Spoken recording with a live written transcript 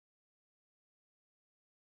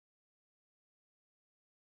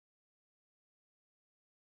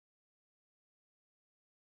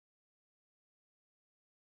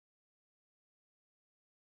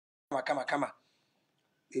kama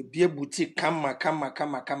ebie boutique kama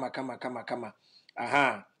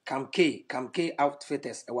aha Camk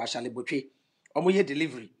Outfitters e wa Ashale Botwe omoye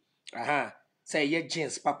delivery aha say ye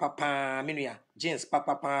jeans papa menua jeans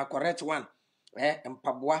papa correct one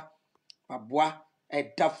mpaboa e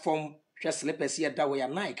da form hwe slippers ye da we ya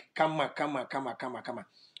Nike kama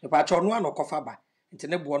e pa cho no anokofa ba nti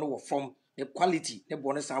ne bo no wo form the quality ne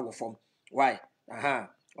bo no san wo form why aha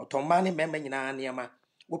otomma ne mema nyina niama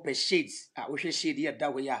wo pe shades wo hwe shade ye da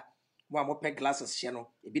we ya mo pe glasses hye no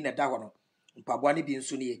ebi na da ho no mpaboa ne bi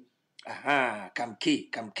nso nie aha Camk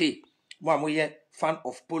mo amoye fan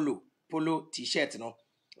of polo t-shirt no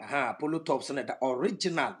aha polo tops no da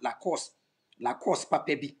original Lacoste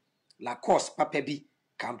papa bi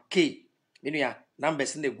Camk menua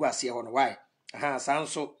numbers na egu ase ho no why aha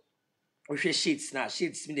sanso we shades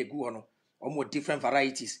mi na egu ho no omo different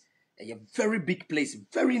varieties a very big place,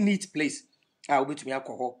 very neat place obetumi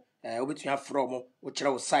akọ obetumi afro mo wo kire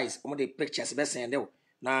wo size omo de pictures be send o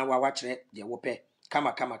na wa kire de wo pe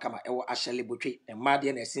kama e wo Ashale Botwe emma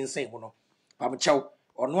de na sinsen ho no pam chew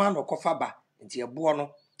ono anokofa ba nti ebo no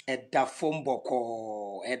eda fom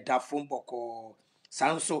boko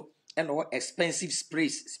sanso no expensive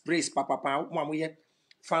sprays papa mo amoye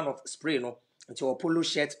fan of spray no nti wo polo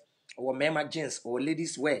shirt or mema jeans or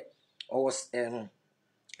ladies wear or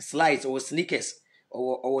slides or sneakers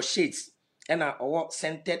or shades and or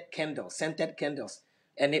scented candles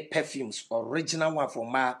any perfumes original one for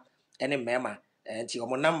ma any mema and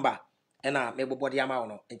your number and maybe body amount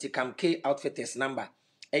no and Camk Outfitters number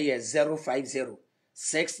 050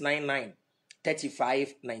 699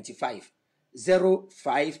 3595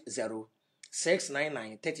 050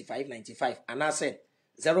 699 3595 and I said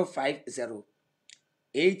 050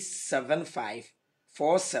 875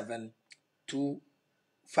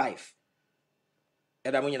 4725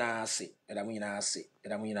 Eda munyina ase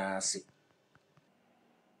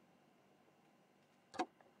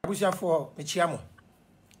abusia for mechiamo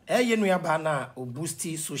yenu aba na o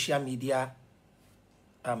boost social media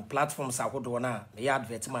platforms ahodo na me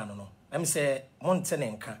advert man no em say monte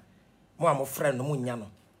ne nka mo am friend no munya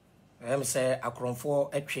no em say akronfo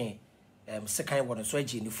atwe sekan wo no so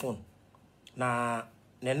agi ni phone na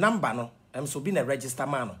ne number no em so bi na register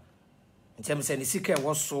man no ntem say ni sika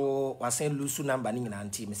wo so wasen lusu number ni nyina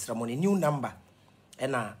anti misra mo ni new number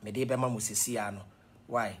na me de be ma mo sesia no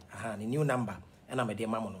why aha ni new number na me de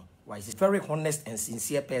ma mo no why is very honest and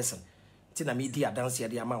sincere person tina media dance ya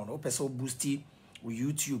de ama no person boost o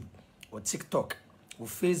YouTube or TikTok or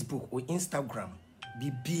Facebook or Instagram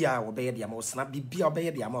bibia obey de ama o snap bibia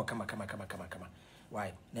obey de ama o kama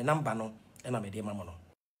why the number no na me de ma mo no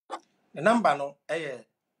the number no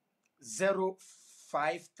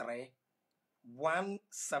 053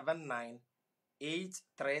 179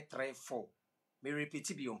 8334. Me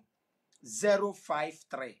repeat biom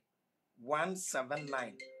 053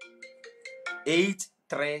 179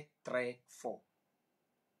 8334.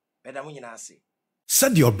 Madam nyina ase.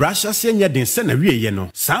 Said your brush as yen den sena wie no.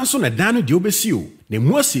 Sanso na dan no de obesi o. Ne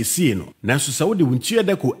mu asiesie no. Nanso sa wo de wuntua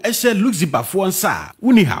deco ehye Luxiba fo nsa.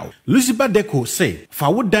 Uni how. Luxiba deco say fa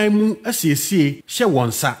wo dan mu asiesie hye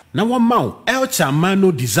wonsa. Na wo maw El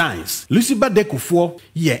Chamano Designs. Luxiba deco fo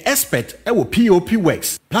ye expert e wo POP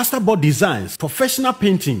works, plasterboard designs, professional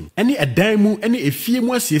painting. Any dan mu any efie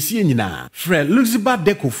mu asiesie nyina. Fre Luxiba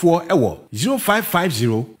deco fo e wo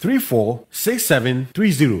 0550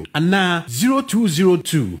 346730 ana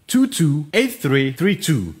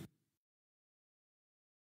 0202228332.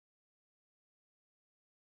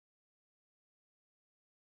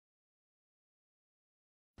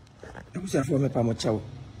 Abusia for me pa mo chaw.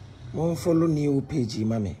 Mo follow new page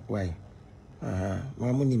mame why?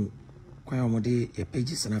 Mamu nim kwa mo de e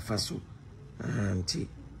pages na faso. Anti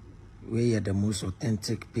we are the most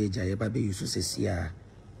authentic page I ever be use sesia.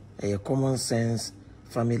 A common sense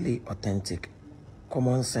family authentic.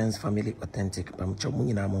 Common sense family authentic.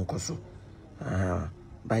 Nyina mo nkoso.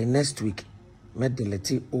 By next week, me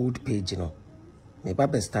delete old page no. Me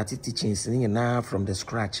ba start teaching na from the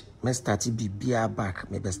scratch. Me start bibia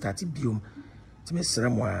back. Me be start biom. Ti me sere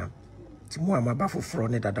mo a. Ti mo amaba foforo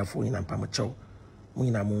ne dadafo nyina pam chew. Mo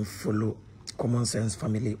nyina mo follow common sense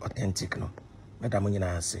family authentic no. Me da mo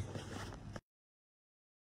nyina ase.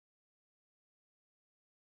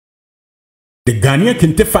 The Ghanaian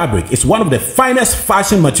Kente fabric is one of the finest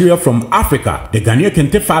fashion material from Africa. The Ghanaian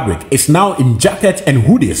Kente fabric is now in jackets and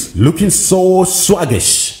hoodies, looking so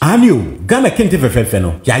swaggish. Anio, Ghana Kente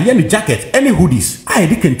fefefeno, ya yeni jacket any hoodies. I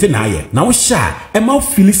di Kente na ye. Na wo sha, e ma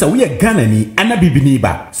feel sa we Ghana ni ana bibini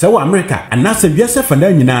ba. Sa wo America, ana se wiase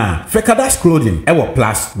fanda nyina. Fekadas clothing, e wo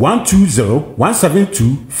plus 120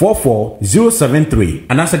 172 44073.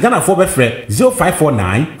 Ana se Ghana for befre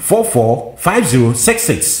 0549 44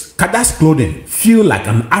 5066. Kadas clothing, feel like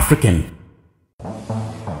an African.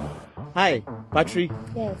 Hi, Patrick.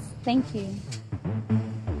 Yes, thank you.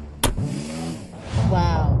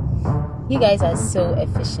 Wow, you guys are so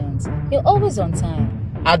efficient. You're always on time.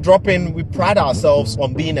 At Drop-In, we pride ourselves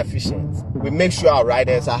on being efficient. We make sure our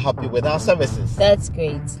riders are happy with our services. That's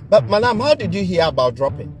great. But, Madam, how did you hear about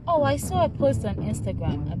Drop-In? Oh, I saw a post on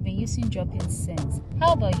Instagram. I've been using Drop-In since.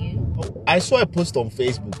 How about you? I saw a post on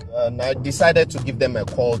Facebook and I decided to give them a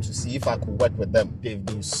call to see if I could work with them. They've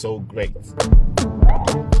been so great.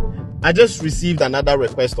 I just received another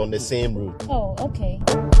request on the same route. Oh, okay.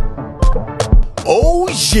 Oh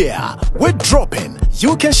yeah, with Drop-In,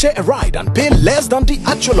 you can share a ride and pay less than the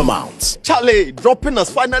actual amount. Charlie, Drop-In has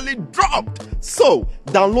finally dropped. So,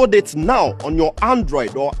 download it now on your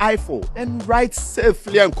Android or iPhone and ride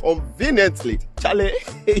safely and conveniently. Charlie,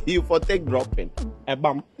 you for take Drop-In.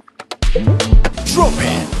 Bam.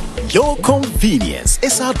 Drop-In, your convenience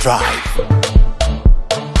is our drive.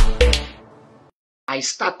 I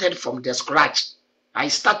started from the scratch. I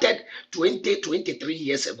started 23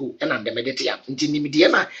 years ago, and I'm the mediator.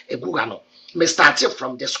 Intimidena egugano. Me started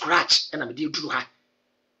from the scratch, and I'm the druha.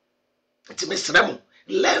 It's Mr. Remo.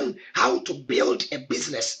 Learn how to build a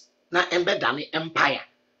business. Na embed an empire.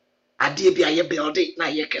 Adi bi aye build it, na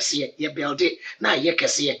ye kese ye build it, na ye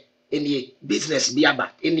kese any business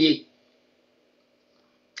biaba any.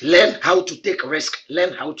 Learn how to take risk.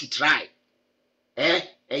 Learn how to try. A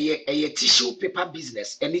tissue paper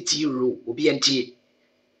business. Any tea-roll will be NT.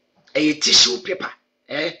 A tissue paper.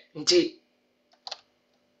 NT.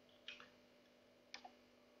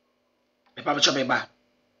 Papa Chobeba.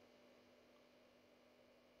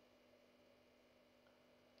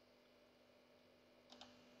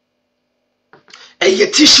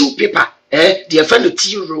 A tissue paper. The friend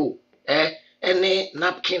tea-roll. Any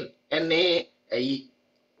napkin. Any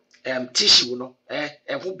tissue no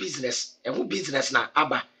who business na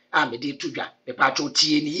aba me dey tudwa me patcho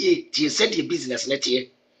tie ni ye tie said the business na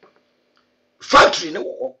tie factory ne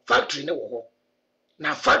wo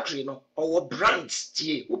na factory no or brands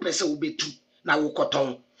tie wo pese wo betu na wo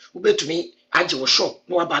koton wo betumi age wo shop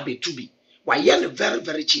no aba betu bi why yen very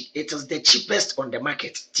very cheap. It is the cheapest on the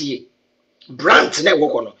market tie brand ne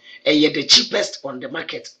wo no the cheapest on the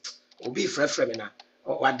market obi frefre me na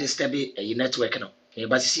what disturb a network no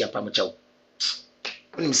everybody see a pamuchao.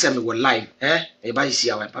 When you say me were live, everybody see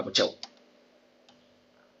our pamuchao.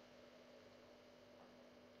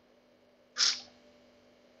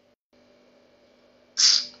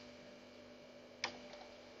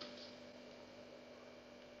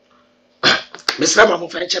 Mr. Mamu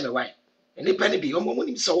French, me why? Any penny be your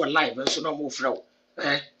mom so live and so no more fro.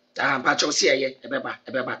 Pacho see a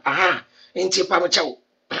beba. Aha, ain't you pamuchao?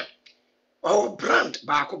 Oh, brand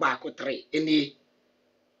bako 3 any.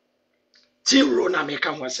 Tea-roll na make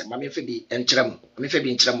one say, Mammy Phoebe and Trem, Mammy Phoebe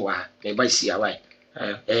and Tremwa, maybe see a why.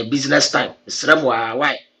 Business time, Sremwa,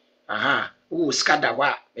 why? Aha, who scada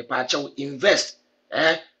wa, me pacho invest,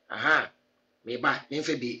 aha, maybe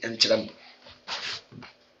Phoebe and Trem.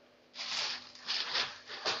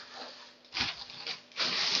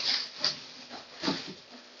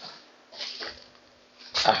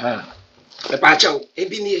 Aha, me pacho,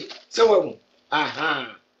 ebini, so,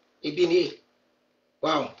 aha, ebini,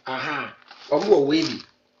 wow, aha. Omo wavy.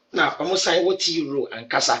 Now, almost sign what tea-roll and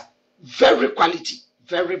casa. Very quality.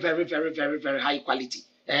 Very high quality.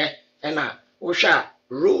 And Osha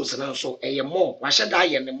rolls and also a more. Washa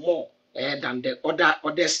die and more than the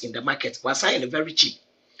others in the market. Was sign very cheap.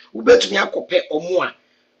 We bet me a copy or more.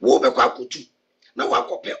 Wo be kwa kutu. Na wa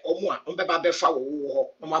copy or more. Beba befa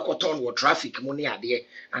wo. No ma cotton wo traffic money ade.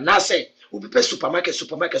 And I say, we be supermarket.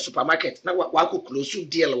 Na wa ko close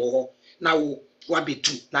deal wo. Na wo be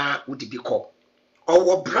two na would be call.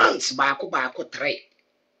 Our brands bako 3.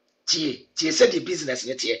 Tie said the business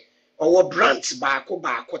net here. Our brands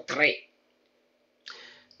bako 3.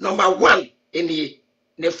 Number 1 in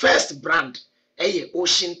the first brand,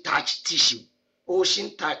 Ocean Touch Tissue.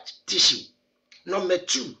 Number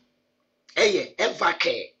 2,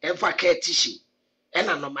 Evercare Tissue. And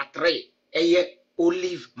number 3,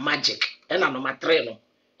 Olive Magic. And number 3 no,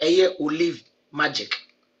 Olive Magic.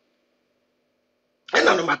 And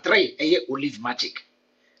number 3, Olive Magic.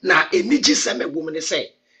 na eniji se me woman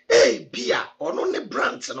say bia ono ne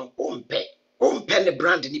brand no ompe ne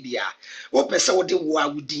brand ni bia wo pese wo de wo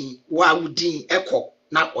awudin ekọ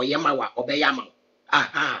na oyema wa obeyama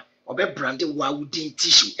aha obe brand wo awudin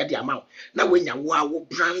tissue e de ama na wenya wo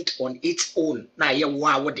brand on its own na ye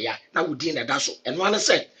wo de ya na wudin na da so eno ane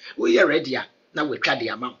say wo ye ready a na we twa de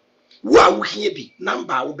ama wo awuhie bi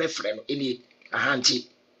number wo be frɛ no eni aha nti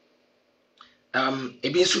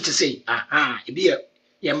ebi nso te say ebi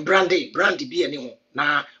yem brand bi eni ho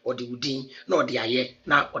na odi wudin na odi aye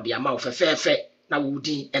na odi ama ofefefe na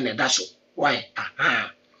wudin ene da so why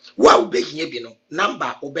wa obehie bi no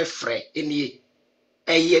number obefre enie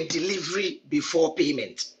eye delivery before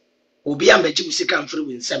payment obi ambeji usika mfiri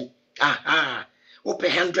winsem ope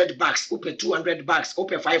 $100 ope $200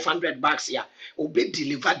 ope $500 ya obe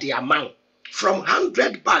deliver the amount from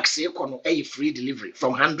 $100 ekono eye free delivery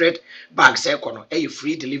from $100 ekono eye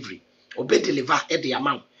free delivery obe deliver the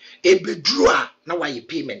amount ebedru a na why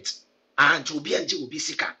payment and obi anje obi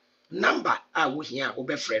sika number wo hia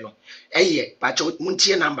obefre no eye pacho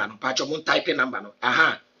muntie number no pacho mun type number no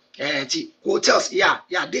ti hotels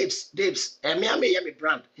Dave's me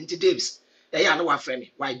brand into Dave's na wa frɛ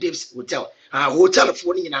me why Dave's hotel hotel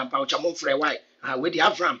for ni na pacho mun frɛ why we the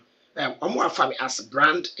Avram omo afa me as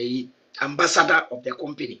brand ambassador of the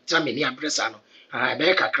company tell me ni address no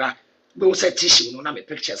be kakra be say tissue no na me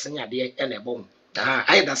pictures nya de e na ebom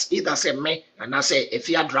either say me and I say if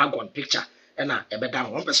you dragon picture na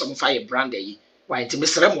ebeda one person fire brand yi why nti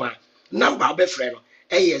mesrɛ mo a number obefrɛ no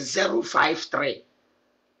 053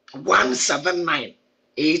 179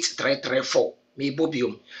 8334 me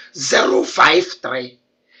bobium 053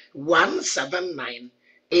 179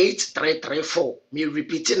 8334 me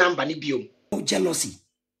repeat number ni biom jealousy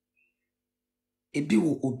ebi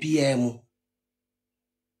wo obiaa mu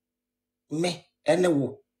me ene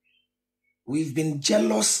wo we've been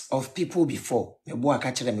jealous of people before me bo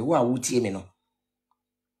aka kire me wo a wotie me no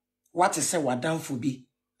what is say wadamfo bi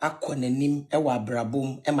akonanim e wa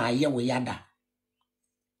brabom e ma ye wo yada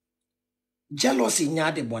jealousy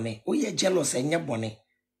nya de bone wo ye jealous enye bone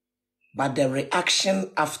but the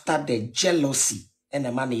reaction after the jealousy and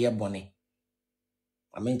the man ye bone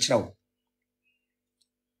amen chiro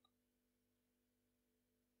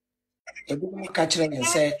ebi mo ka kire en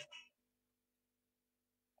say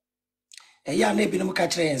ya na ebi no ka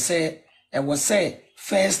kire en say e wo say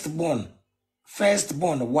first born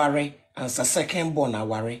worry and second born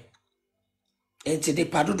worry. And the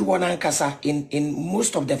padudu one ankasa in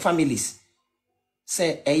most of the families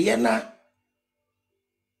say eyena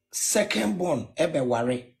second born ebe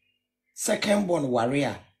worry. Second born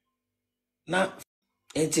warrior. Na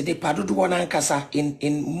and the padudu one ankasa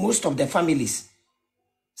in most of the families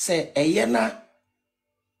say eyena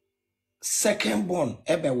second born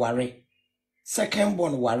ebe worry. Second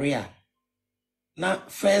born warrior. Na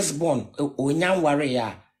first born onyan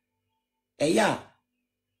warrior. Eya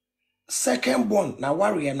second born na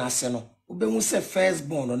warrior na se no obehun se first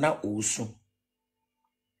born na osu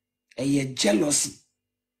eye jealousy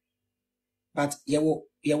but ye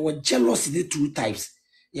wo jealousy the two types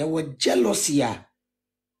ye wo jealousy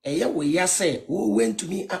eye wo ya say wo went to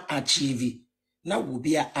me achieve na wo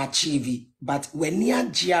be achieve but when ya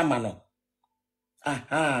giama no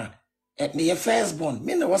me ye first born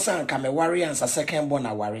me na wasan ka me warrior and second born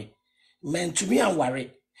na worry men to me and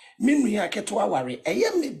worry me nua keto worry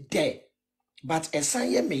eye me de but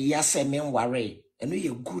esan ye me yase me worry eno ye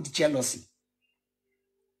good jealousy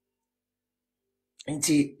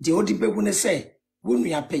nti de odi behu ne say wo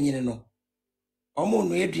nua panyine no omo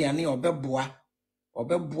no aduane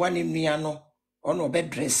obeboa ne nua no ono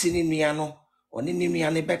obedress ne nua no one ne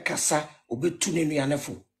nua ne bekasa obetu ne nua ne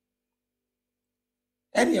fo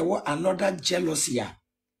ene wo another jealousy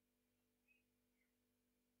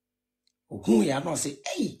ohun ya no say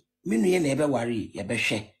me nua na ebe worry ye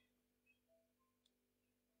behwe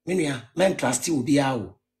Minya, men trust you be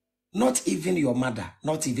out. Not even your mother,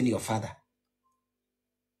 not even your father.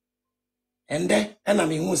 And then, and I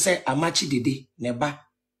mean, who say, Amachi dede, neba,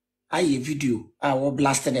 I video, I will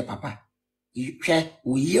blasted the papa. You share,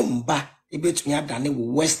 we yumba, a bit me done with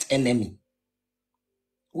worst enemy.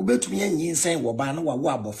 Ubet me and yin say, Wabano,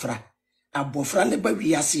 wa bofra, a bofra neba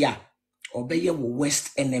we asia, obey your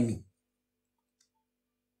worst enemy.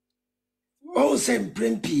 Oh, same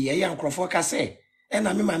primpi, a young crofoka say.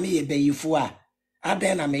 Ena me mama ye bayifo a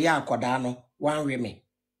adan na me ya akoda no wan we me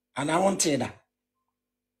ana wonte da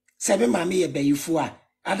se me mama ye bayifo a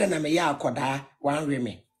adan na me ya akoda wan we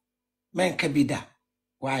me men ka bida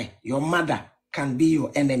why your mother can be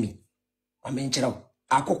your enemy amen chiraw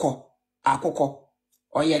akoko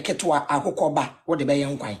oye ketwa akoko ba wo de be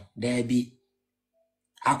yan kwan da bi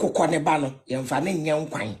akokɔ ne ba no yɛmfa ne nyɛ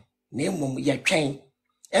nkwan na mmom yɛtwɛn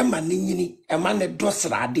ɛma ne nyini ɛma ne dɔ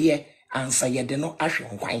sradeɛ ansa yɛde no ahwe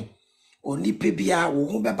nkwan onipa bia wo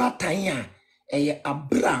ho bɛba tan a ɛyɛ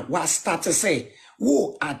abra wa start sɛ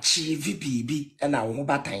wo achieve bibi ɛna wo ho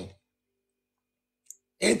batan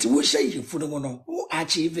enti wo hyɛ yefunu mu no wo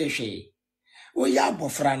achieve hwe wo ya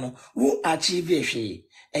abofra no wo achieve hwe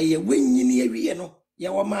ɛyɛ wanyini awie no yɛ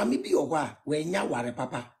wo maame bi wɔ hɔ a wanya ware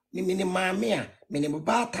papa ni mini maame a mini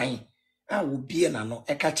batan a wo bie na no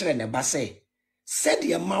ɛka kyerɛ ne ba sɛ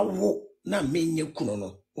sɛdeɛ ma wo na menye kunu no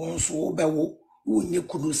wo nso wo bɛwo wo nye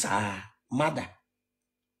kunu saa mada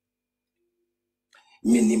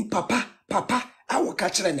minim papa awo ka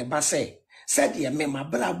kyerɛ ne ba sɛ sɛdeɛ me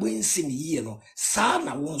mabrabo nsi ne yie no saa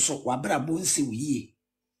na wo nso wabrabo nsi wo yie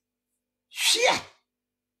hwia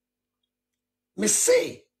me se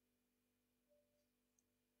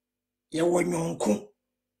ye wo nyonko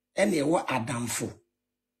ene ye wo adamfo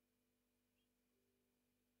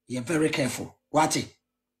ye very careful what it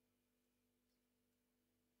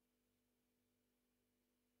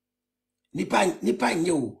nipa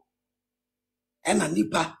nye o ena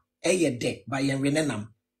nipa eye de ba ye renenam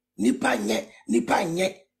nipa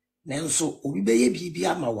nye nanso obi beye bibi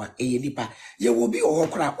ama wa eye nipa ye wo bi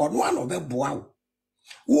ohokra ono ano be boa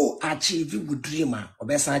wo achieve good dream a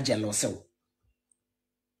obesa jealous wo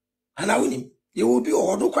ana woni ye wo bi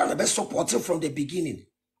ohodo kwa na be support from the beginning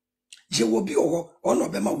je wo bi ono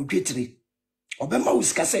be ma wo dwetire obema wo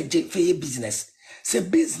sika se je fe business se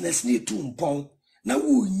business ni tu mpon na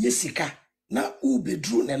wo nye sika na wo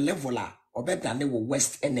bedru na level a obeda ne wo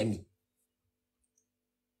west enemy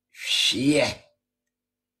share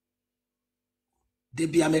de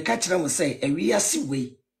bia me ka kire mo say ewiase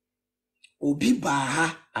we obi ba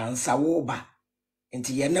ha ansa wo ba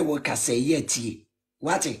enti ye ne wo ka say ye tie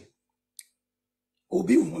wate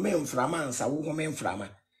obi home mframa ansa wo home mframa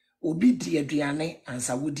obi di aduane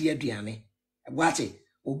ansa wo di aduane wate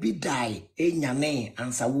obi die enyane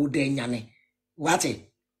ansa wo de enyane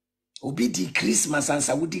wate obi di Christmas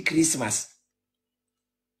ansa wo di Christmas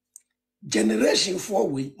generation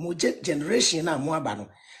forward mo generation na mo aba no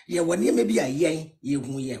ye woni me bi ayen ye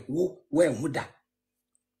hu ye wo hu da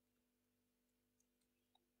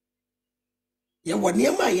ye woni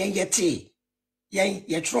ma yen ye te yen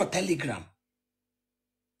ye tro telegram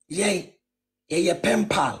yen ye pen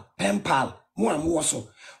pal mo am so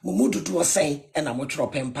mo mududu osen e na mo tro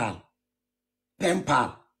pen pal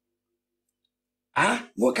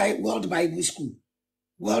mo kai World Bible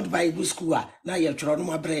School na ye tro no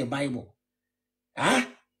ma bre Bible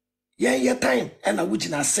ye time and a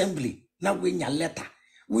within assembly na wenya letter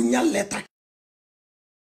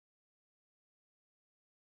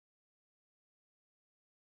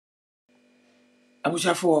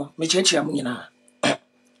abushafo me chechi amunyina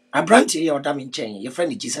abranti ye oda me nchen ye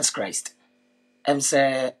friend Jesus Christ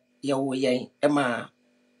say ye wo yen ema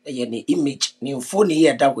ye ne image ne mfo ne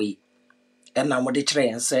ye da we na mo de kire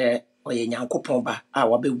yen say oye nyankopon ba a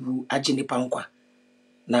wabewu age nipa nkwa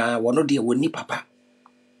na wono de woni papa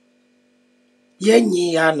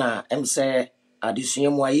yenyi ya na say adesua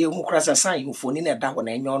mu aye hu krasa san mfoni na da ho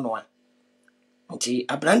na enyo no a nti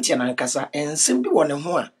abranti na nkasa ensem bi wone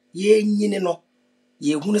ho a yenyini no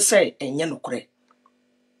ye hunu say enye no kore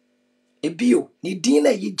ebio ni din na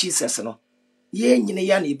yi Jesus no yenyini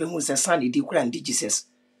ya na ebehu say san di kura ndi Jesus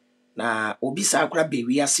na obi sa akura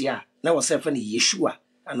bewi ase a na wo say fa ni Yeshua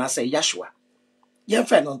ana say Yashua ye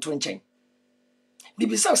fa no nto nchen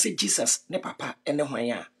bibisa say Jesus ne papa ene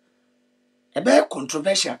hwan a ebe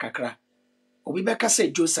controversial kakra obi beka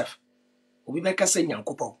say Joseph obi beka say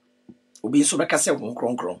Nyankopon obi so beka say won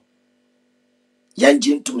kronkron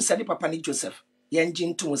yanji ntum sa ne papa ni Joseph yanji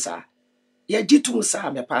ntum sa ya jitum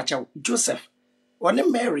sa me pacha Joseph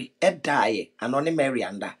one Mary edaaye and one Mary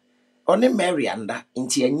anda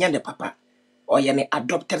inti enya ne papa oye ne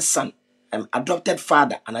adopted son adopted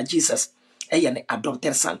father and Jesus eye ne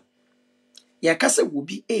adopted son ya kase wo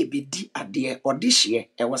bi ebedi ade odihye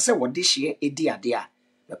e wo se wodihye edi ade a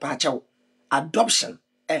me pacha adoption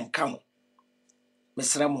enka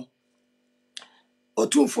mesramo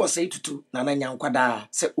otumfo sei tutu na na nyankwada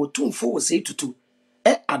se otumfo sei tutu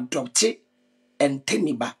adopte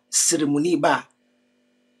enteniba ceremony ba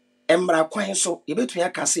emra kwan so yebetuya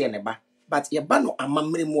kase ne ba but ye ba no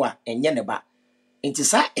amamre mu a enye ne ba enti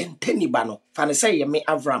sa enteniba no fa ne say ye me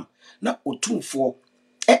Avram na otumfo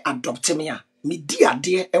adopte me a me di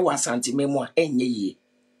ade wa asante me mu a enye yie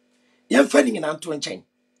yemfa ni nyina nto nchen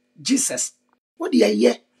Jesus wodi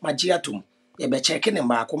ye magiatum ye be check ne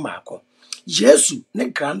maako Jesus ne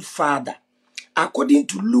grandfather according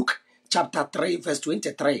to Luke chapter 3 verse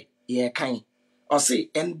 23 ye kan or say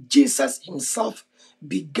and Jesus himself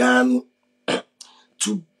began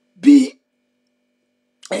to be,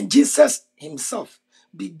 and Jesus himself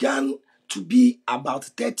began to be about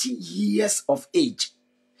 30 years of age,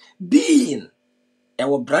 being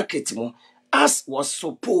a bracket as was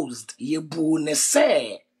supposed Yebune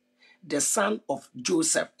say the son of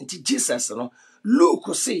Joseph. Nti Jesus no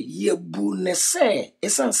Luke say Yebune say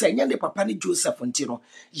esan say nyane papa ni Joseph nti no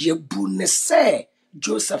Yebune say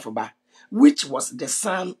Joseph ba, which was the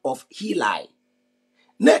son of Heli.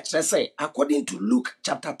 Next, I say, according to Luke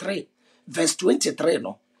chapter 3, verse 23,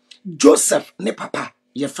 no, Joseph ne papa,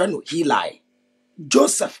 your friend Heli.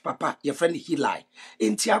 Joseph papa, your friend Heli.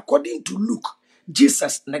 Inti according to Luke,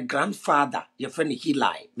 Jesus ne grandfather, your friend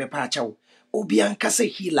Heli. Me pa chaw. Obianka se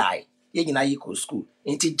Heli. Ye nyina yiko school.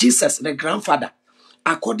 Inti Jesus ne grandfather,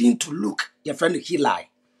 according to Luke, your friend Heli.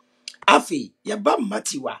 Afi, yaba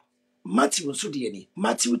Matthew so dieni.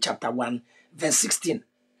 Matthew chapter 1, verse 16.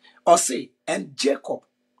 Or say, and Jacob,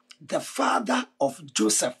 the father of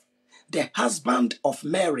Joseph, the husband of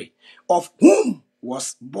Mary, of whom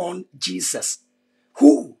was born Jesus,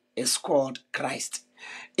 who is called Christ.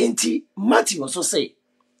 Inti Matthew also say,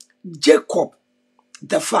 Jacob,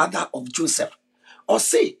 the father of Joseph, or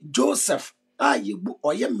say Joseph, yebu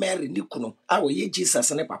or ye Mary ni kuno, ye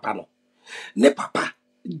Jesus ne papa no. Ne papa,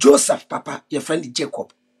 Joseph papa, your friend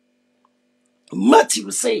Jacob.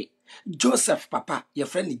 Matthew say, Joseph papa, your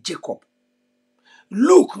friend Jacob.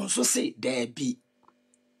 Luke also say there be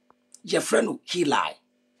your friend Heli.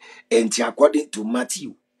 And according to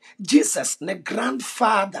Matthew, Jesus ne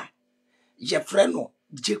grandfather your friend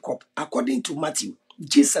Jacob. According to Matthew,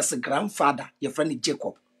 Jesus grandfather your friend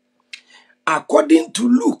Jacob. According to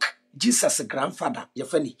Luke, Jesus grandfather your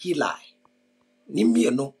friend Heli.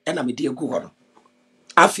 Nimie no ena me de gu ho no.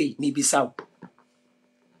 Afi mi bisa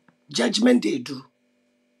judgment day do.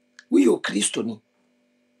 We o Kristo ni.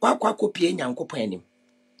 Kwa kopie Nyankopon anim.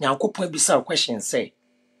 Nyankopon bisa question say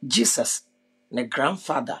Jesus ne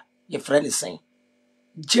grandfather your friend is saying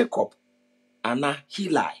Jacob ana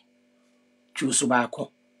Heli choose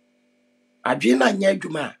baako adwena nya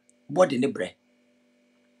adwuma body ne bre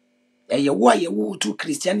ye wo to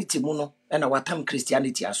Christianity mu no na watam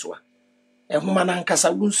Christianity aso a ehoma na nkasa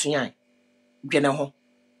wunsuan dwene ho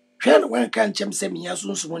hwe no wan kan chem se miya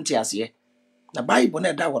sunsumu ntiase na Bible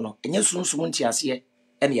na da wo no enye sunsumu ntiase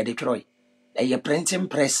ene ye de twroi ye printing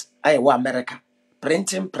press aye wo America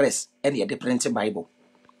printing press ene ye de printing Bible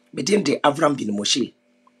medin de Avram bin Moshe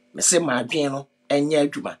me se ma adwen no enye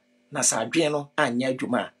adwuma na sa adwen no anya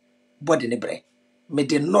adwuma body ne bre me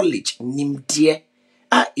the knowledge nimdie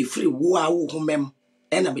a ifri wo a wo homem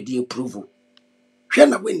ena me de approve hwe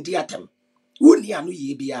na wendi atem woni anu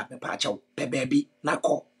ye bia me pa chaw pe baby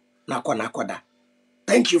nako da.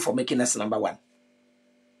 Thank you for making us number 1.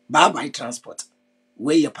 Bye transport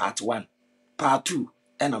we your part 1 part 2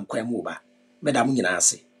 and I'm kwam over madam nyina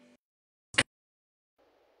ase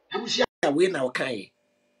abusia we na okai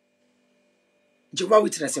Jehovah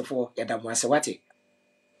Witness for yadam ase wate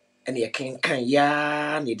and ye kan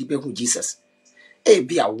ya na di behu Jesus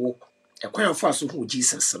bia wo ekwan fa so hu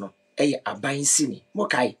Jesus no aban sini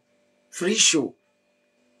mokai free show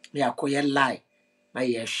me akoye lie na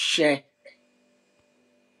ye share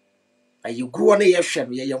ayi guo na ye hwe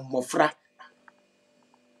no ye mmofra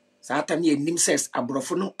Satan ye nim says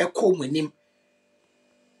abrofo no ekomanim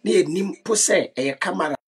na ye nim po se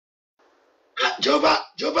camera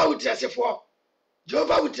Jehovah Witness for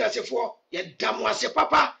ye dam wase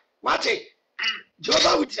papa wate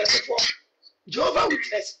Jehovah Witness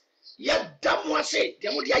ye dam wase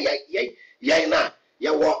dem dia ye na ye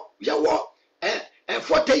wo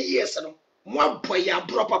 40 years no mo boy ya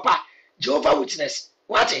bro papa Jehovah Witness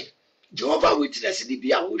wate Jehovah Witness di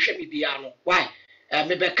bia wo hwe me bia no why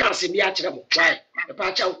me be kan se mi a kire mo why me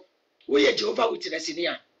pa chaw wo ye Jehovah Witness ni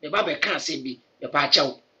a me ba be kan se bi me pa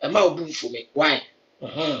chaw e ma obu mfu me why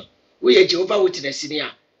wo ye Jehovah Witness ni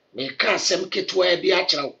a me kan sem ketwa bi a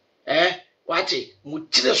kire wo wate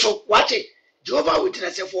mutire so wate Jehovah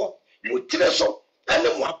Witness for mutire so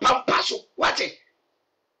ene mo apampa so wate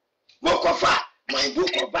mo kofa my book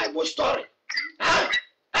of Bible story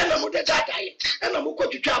and I'm the data and I'm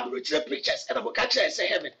going to travel with the pictures and I'm going to say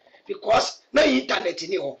heaven because no internet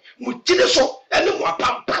in you mutile so and no more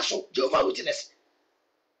pampa so Jehovah Witness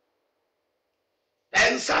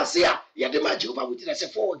and sasia yadema Jehovah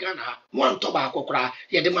Witness for Ghana one toba kokra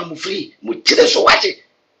yadema mu free mutile so wache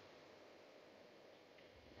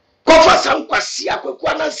kofa sam kwasi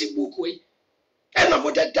akwa na si book we and I'm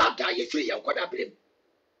the data you free and kwada blame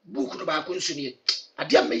book no ba konsumi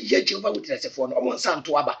ade am ye Jehovah Witness for no mo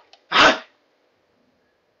nsanto aba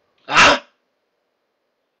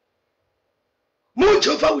mo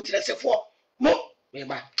Jehovah Witness for mo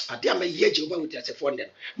Meba, a dear may ye Jehovah Witness a phone.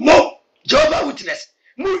 Mo, Jehovah Witness,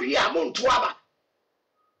 Muria Montuaba.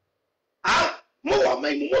 Ah, Mo,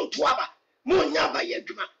 my Montuaba, Mo Yaba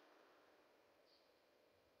Yeduma.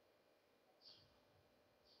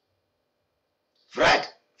 Fred,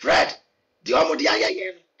 the Omodia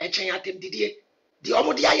yen, a chayatim didier, the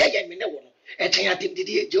Omodia yen, a chayatim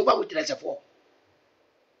didier, Jehovah Witness a four.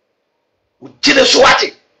 Chile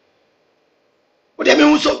Swati. What I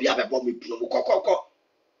mean, so we have a bomb with Pumukoko.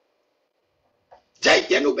 Jay,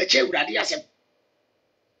 Yanu Beche, Radiasem.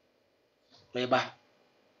 Meba,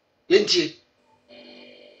 Yinti.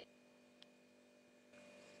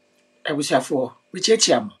 I was here for which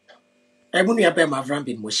Etiam. I wouldn't have been my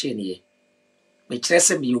rambin machine. Which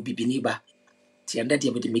lesson me will be biniba. Tianda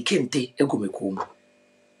de Mikente, Egumecum.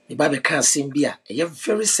 The Baba can't sing beer, a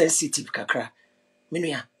very sensitive cacra.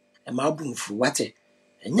 Minia, a malboom for water.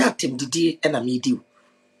 And yatim didi and a me do.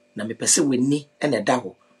 Na me pese weni and a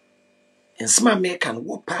dago. And small American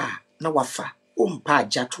whopa, no wafa, pa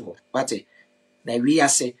jatu, wate. Na we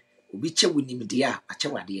ase, ubiche winim dia, a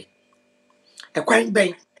chawadi. A quine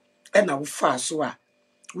bang, and a fa so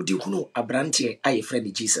would you know a brandy, I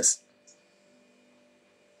friend Jesus.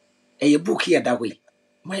 A book here that way.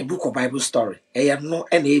 My book of Bible story. I have no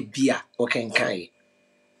any beer or can carry.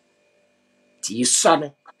 Ti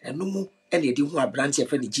son and no more any do a brandy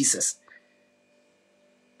friend Jesus.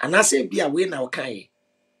 And I say be away now can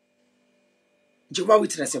Jehovah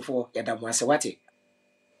Witness for Yadam was a wate.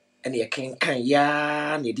 And ye can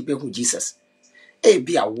ya near the who Jesus. A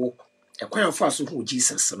be a wo, a quite fast who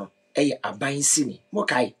Jesus no. A buying sinny,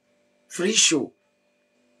 mokai. Free show.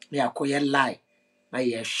 Me a quiet lie. Na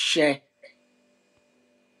ye share.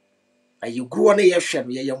 You grew on a year share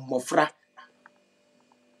me a mofra.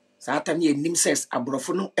 Satan ye nim says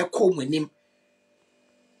abrofono echo with near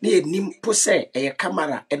nim pose a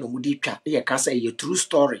camera and mudika, ye cassa a true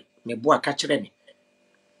story, me boa catcher me.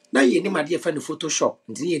 Now ye nim my dear friend Photoshop,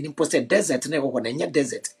 and ye nim pose desert never when any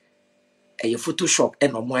desert. A Photoshop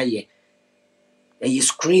and on my ye. A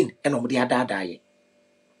screen and on the other die.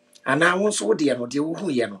 And I once would dear no dear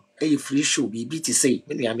who yano, a free show be to say,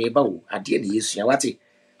 maybe I may bow, I dear yes, yawati.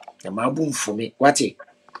 A maboom for me, wati.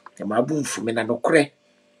 A maboom for me, no cray.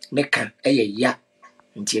 Meka ya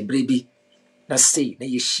nti ebrebi na sei na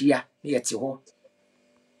ye hia na ye te ho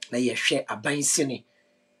na ye hwe aban sine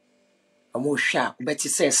amo hwa obeti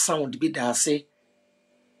say sound bi da ase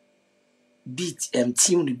beat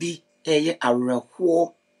tune bi eye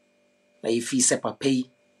awerho na ye fi se papa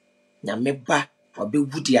yi nya meba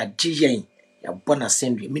obewudi agiyen ya bona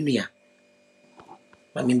sendwe menua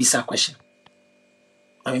ma me bisa question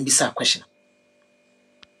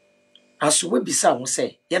As we bisa who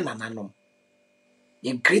say, ye nananom,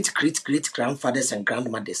 ye great grandfathers and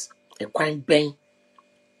grandmothers, a quine bang,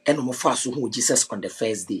 and no fast who Jesus on the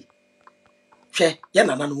first day. She, ye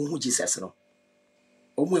nananom who Jesus no.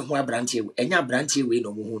 Omu who brandy, and ya brandy way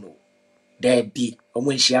no muno. There be,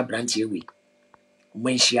 when she a brandy way.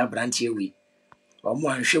 When she a brandy way.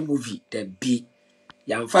 Omu and movie, there be.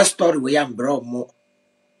 Yan first story we am bro mo.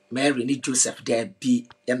 Mary ni Joseph, there be,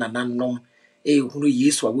 ye nananom. Who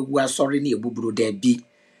yesu we were sorry ni ebuburu there be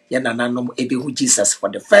ya nananom ebe hu Jesus for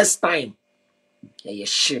the first time ye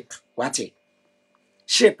ship what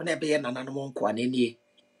ship na be ya nananom nko anenie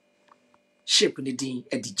ship ni din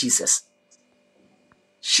e di Jesus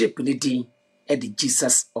ship ni din e di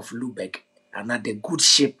Jesus of Lubeck another good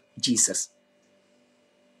ship Jesus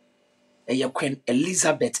Queen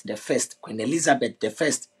Elizabeth the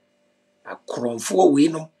first a kronfo we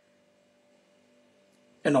no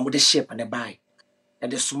and on the ship and the buy.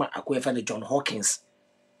 And the summer acquainted John Hawkins.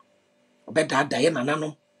 Obed that Diana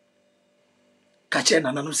Nano. Catch and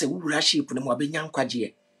Nano say, who rush ship no more be young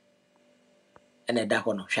quadie. And a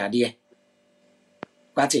dagono, shadie.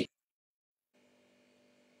 Patty.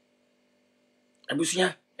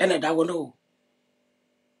 Abusia, and a dagono.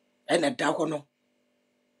 And a dagono.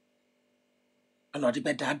 And not the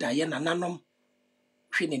bed that Diana Nanom.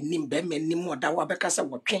 Train in Nimbem and Nimo Dawa Becassa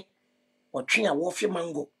or train a wolfy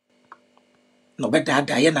mango. No better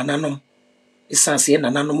Diana Nanom. It's say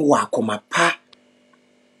Nananum wakoma pa.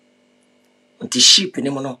 Unti sheep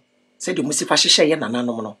in mono. Said you must fashion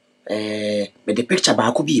Nananom no. But the picture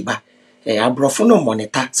ba could be ba. Abrofono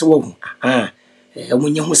monitor so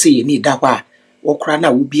when you say you need that wa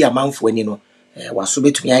crana will be a month when you know was so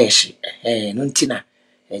to me ayeshi. Nuntina.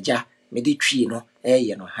 Ja, medi tree no,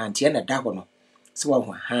 hanty and a dagono. So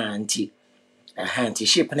hanty. A hanty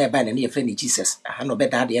sheep never ban any friendly Jesus. I no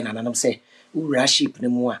better than Nanam say. Ura sheep no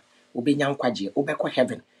more. Obe nyankwaje obekọ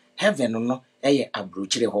heaven no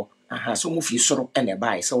abrochire ho aha so mu fi soro ene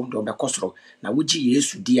bai so ndo obekọ soro na wogi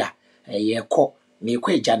Yesu dia ye kọ me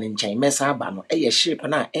kwa agya ne nkyɛn mɛsa aba no ɛyɛ shape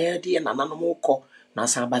na ɛde nananom kɔ na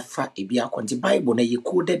sa ba fa ebi akɔnti Bible na yɛ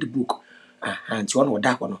coded book nti ɔno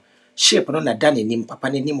ɔda hɔ no shape no na da n'anim papa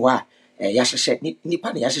n'anim hɔ a yɛahyehyɛ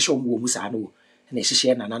nipa na yɛahyehyɛ ɔmo wɔ mu saa no na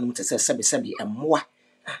yɛhyehyɛ nananom te sɛ sɛbe mmoa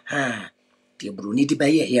deɛ Buroni de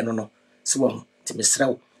bɛyɛ yɛ no sɛ wɔn te mesrɛ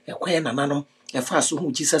wo ɛkɔyɛ nananom ɛfa so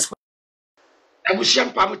hu Jesus abusua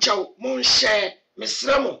mpam kyɛw monhyɛ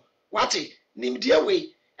mesrɛ mo wate nimdeɛ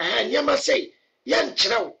wei nneɛma sɛ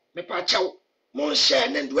yɛnkyerɛw mepa kyɛw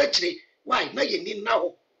monhyɛ ne ndo akyire why na yɛni na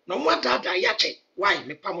hɔ na ɔmo adaadaa yɛakyɛ why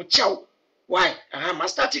mepa mo kyɛw why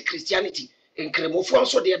mastati Christianity nkremofoɔ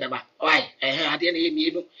nso deɛ bɛba why adeɛ na yɛ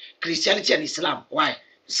mmienu Christianity and Islam why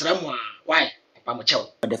mesrɛ mo why mepa mo kyɛw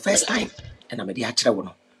the first time ɛna mede akyerɛ wo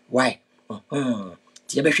no why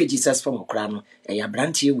nti yɛbɛhwɛ Jesus from okra no ɛyɛ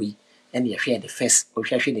abranteɛ wei ɛna yɛhwɛ the first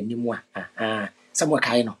ohwehwɛ n'anim a sɛ mo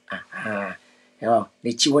kae no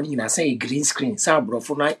n'akyi hɔ no nyinaa sɛ yɛ green screen sɛ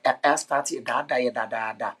aborɔfo no start yɛ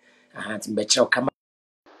daadaa nti mbɛkyerɛw kama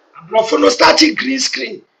aborɔfo no start green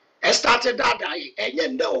screen start daadaa yɛ ɛnyɛ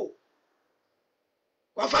nnɛ o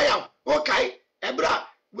wafa ya okay ɛbra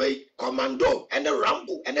wei commando ɛne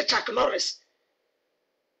Rambo ɛne Chuck Norris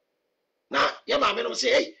na yɛ maame no sɛ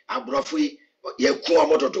hey aborɔfo yi yɛku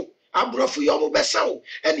ɔmo dodo aborɔfo yi ɔmo bɛsa wo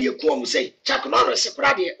ɛne yɛku ɔmo sɛ Chuck Norris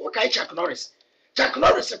kora deɛ okay Chuck Norris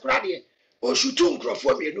kora deɛ oshutu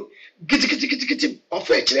nkurɔfoɔ mmienu gidigidi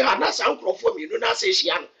ɔfa akyire ha na saa nkurɔfoɔ mmienu na asa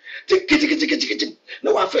ahyia no gidigidi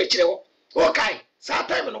na wafa akyire hɔ okay saa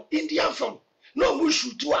time no Indian film na ɔmo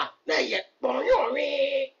shutu a na ɛyɛ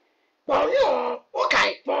bɔnyɔnwe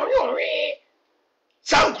okay bɔnyɔnwe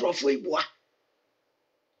saa nkurɔfoɔ yi boa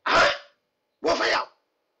wɔfa ya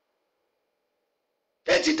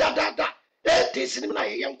eti dada eti sinima na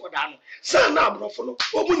yɛyɛ nkɔdaa no saa na aborɔfo no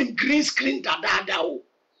ɔmo nim green screen dada o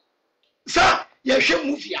sa yɛhwɛ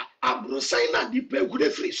movie a abrosan na nipa egure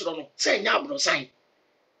free soro no sɛ nya abrosan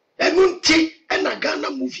ɛnu nti ɛna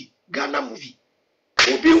Ghana movie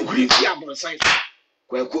obi nguri fi abrosan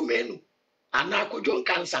kwaku menu ana akodwo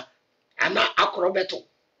nkansa ana akorobeto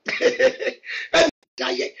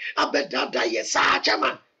daye abedada ye sa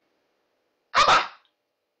chairman aba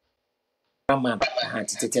man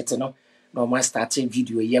tete no no ma starting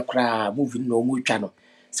video ye kra movie no mu twa no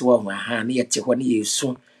se wo na yɛte hɔ ne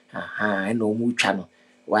yesu ɛna ɔmu twa no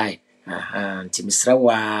why nti misra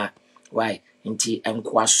why nti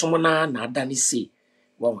enkoasom na ada ne sei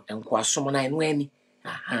wo enkoasom na eno ani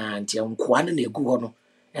nti enkoa no na egu hɔ no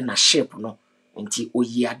ɛna shape no nti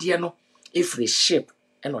oyi ade no efre shape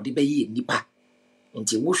ɛna ɔde bɛyɛ nipa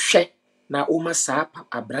nti wo hwɛ na o ma saa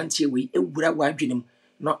abrantie we ewura wadwenem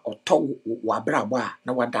na ɔtɔ wabrabo a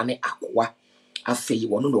na wadane akoa afei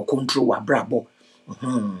wɔno no control wabrabo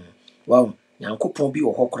wow Nyankopɔn bi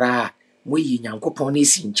wɔ hɔ koraa moyi Nyankopɔn na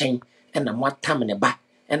esi nkyɛn ɛna moatam ne ba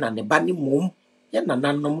ɛna ne ba ne mom yɛ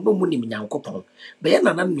nananom no mu nim Nyankopɔn bɛyɛ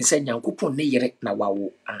nananom sɛ Nyankopɔn ne yere na wawo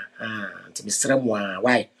nti mesrɛ mo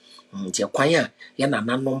why nti kwan a yɛ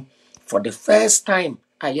nananom for the first time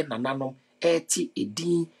a yɛ nananom ɛti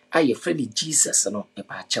edin a yɛ frɛ ne Jesus no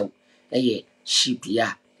ɛpa akyɛw ɛyɛ ship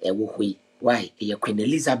ya ɛwɔ hɔ yi why ɛyɛ Queen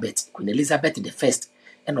Elizabeth the first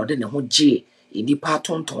ɛna ɔde ne ho gye enipa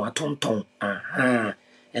tonton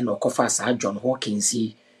ɛna ɔkɔfa saa John Hawkins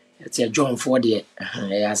yi tie John Ford deɛ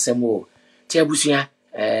ɛyɛ asɛm o tie abusua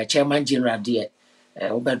chairman general deɛ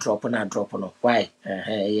obe drop no why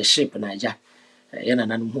ɛyɛ ship na agya yɛ na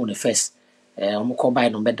nanom ho ne first ɔmo kɔ buy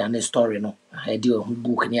no bɛda ne story no ɛde ɔho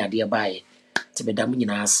book ne adeɛ buy te bɛda mo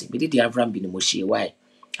nyina ase bi de avram bi ne mo hye why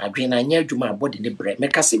adwen na nya adwuma abɔde ne brɛ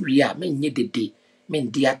meka se wie a menye dede men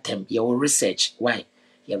di atem yɛ research why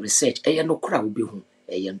your research no kra obehu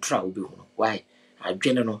ntra obehu why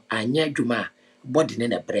adwene no anya adwuma body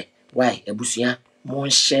ne bre why abusua mon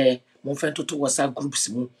share mon fentoto WhatsApp groups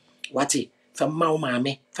mu wate famma wo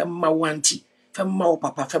maame famma wo auntie famma wo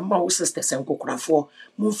papa famma wo sister senkokrafo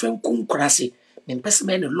mon fenkunkrase me mpese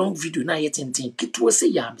me no long video na yetintin kitwo se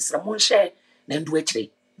ya misra mon share na ndo akire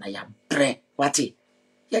na ya bre wate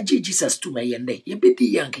ya Jesus to me yende ye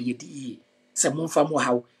bedi yanka yedi se mon fam wo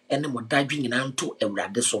hawo ene mo dadwe nyina nto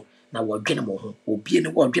awurade so na wodwene mo ho obie ne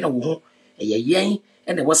wodwene wo ho yen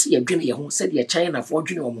ene wose yadwene ye ho se de China fo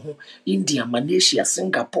dwene wo ho India, Malaysia,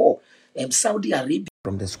 Singapore, Saudi Arabia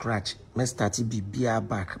from the scratch me start bibia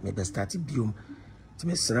back me be start biom ti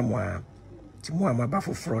me sere mo a ti mo amaba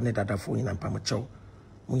foforo ne dadafo nyina mpam chew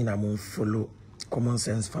mo nyina mo follow Common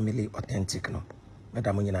Sense Family Authentic no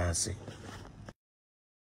madam nyina ase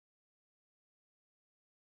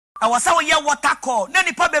awasa wo ye water call na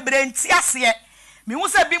nipa bebre nti ase me hu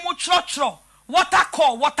se bi mu chro water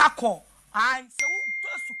call ai se wo to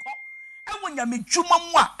suko ɛwɔ nyame dwuma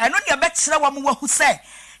mu a ɛno ne ɛbɛkyerɛ wa mu wahu sɛ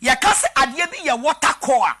yɛka sɛ adeɛ bi yɛ water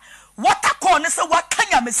core a water core ne sɛ waka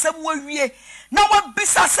nyamesɛm wawie na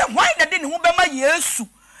wabisa sɛ hwan na de ne ho bɛma Yesu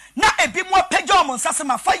na ebi mu apagya ɔmo nsa sɛ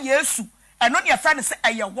mafa Yesu ɛno ne ɛfrɛ ne sɛ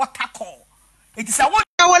ɛyɛ water core it is a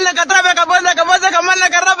wala ka trabe ka boza ka boza ka mana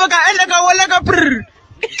ka rabo ka ele ka wala ka prr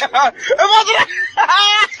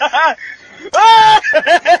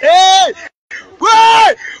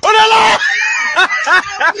Why? Olala!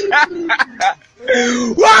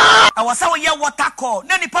 I was our year water call.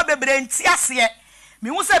 No nipa bebre nti ase. Me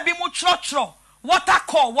hu se bi mu chro water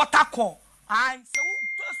call. I say wo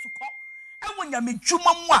to ko. E wo nya me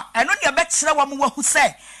dwuma mu a eno ne be kire wa mu wahu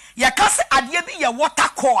se. Ye ka se ade bi ye water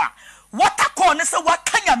call a. Water call ne se wa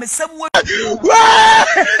kanya me sem wo.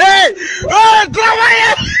 Hey! Oh, drama!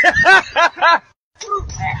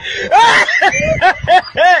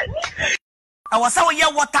 I was our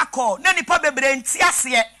year water call. No nipa bebre nti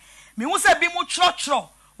ase. Me hu se bi mu chro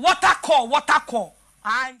water call.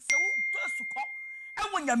 I say wo to ko. E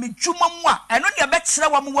wo nya me dwuma mu a eno ne be kire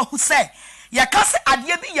wa mu wahu se. Ye ka se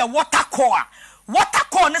ade bi ye water call a. Water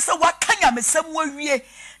call ne se wa kanya me sem wo wie.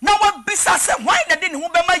 Na wabisa se hwan na de ne ho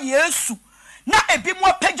bema Yesu na ebi mu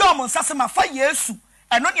apagya ɔmo nsa se mafa Yesu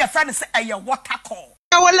ɛno ne ɛfrɛ ne se ɛyɛ water call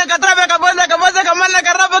wala ka trabe ka boza ka mana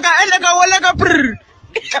ka rabo ka ele ka wala ka prr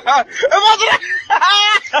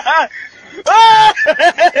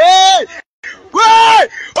Why?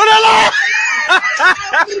 Olala!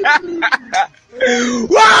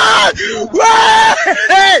 Why?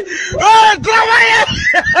 Oh, drama!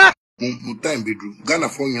 Time bedroom. Ghana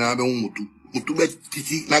for nyina be mutu. Mutu be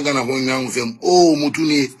titi na Ghana for nyina nsem. Oh, mutu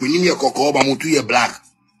ni menim ye kokko ba mutu ye black.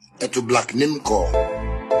 Eto black nim ko.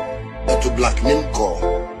 Eto black nim ko.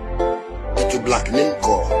 Eto black nim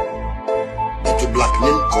ko. Eto black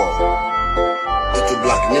nim ko. Eto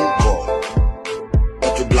black nim ko.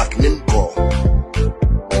 Eto black nim ko.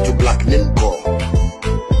 Eto black nim ko.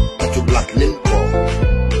 Eto black nim ko.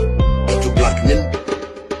 Eto black nim.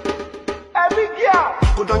 Every girl,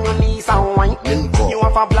 Put on your knees and whine. Nim ko. You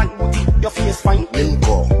have a black booty, your face fine. Nim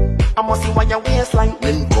ko. I must see why your waistline.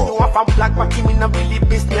 Nim ko. You have a black body in a really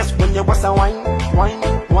business when you was a wine.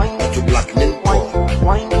 To black nim ko.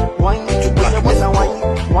 Wine. To black When you was a nim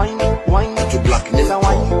wine. To black nim ko.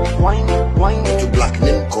 Wine. To black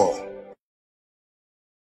nim ko.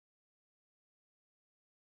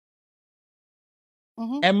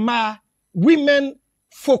 Emma, women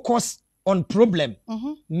focus on problem.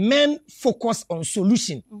 Men focus on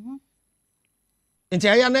solution. Nti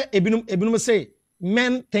ayana ebinum say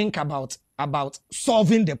men think about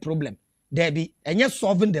solving the problem. There be enye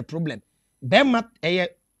solving the problem. Bema eye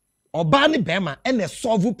oba ni bema ene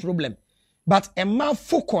solve problem. But Emma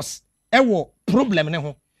focus ewo problem ne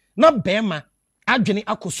ho. Na bema adwene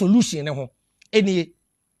akọ solution ne ho. Eni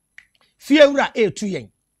fiewura etu yen.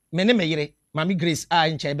 Mene meyire Mami Grace a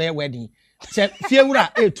nche be wedding. Se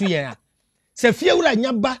fiewura etu yen a. Se fiewura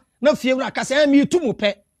nyaba na fiewura ka se mi tu mu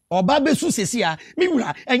pe. Oba be su sesi a mi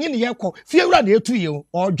wura enye ne yekọ fiewura na etu yen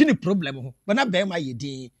o dwene problem ho. Bana bema ye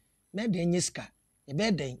din. Na den nyiska. E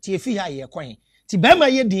be den ti efi ha ye kwan. Ti bema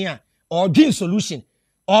ye din a o dwene solution.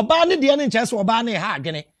 Oba ne de ne nche se oba ne ha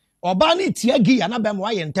adwene. Oba ne ti agi ya na bema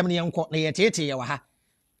wa ye ntem ne yenko na ye tete ye wa ha.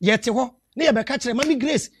 Ye te ho ne ye be ka kire Mami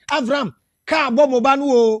Grace Avram ka abo mo ba no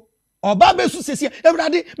o oba be su sesi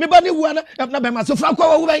ewrade me ba ne wu na be ma so fra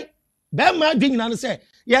kwa wu ben be ma adwe nyina no se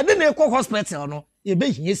ye de na ekọ hospital no ye be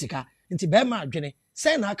hie sika nti be ma adwene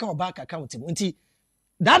say na aka oba aka account mu nti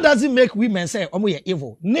that doesn't make women say omo ye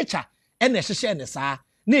evil nature and ehye ne saa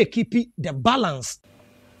na keep the balance.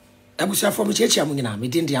 Abusia for me chechi amu nyina me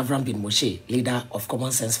din de Avram bin Moshe, leader of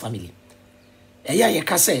Common Sense family. Eya ye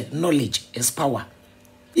ka say knowledge is power,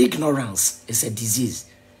 ignorance is a disease.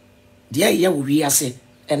 Dia ye wo wi ase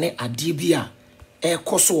ene ade bi a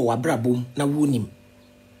ekoso wo abrabom na wonim.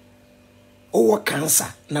 Owo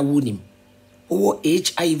cancer na wonim. Owo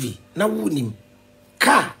HIV na wonim.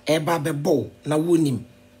 Ka eba bebo na wonim.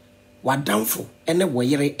 Wadamfo ene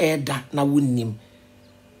woyere eda na wonim.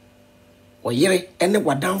 Woyere ene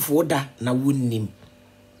wadamfo da na wonim.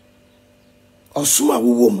 Osuma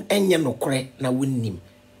wowom enye nokore na wonim.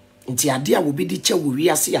 Nti ade a wo bi di che wo wi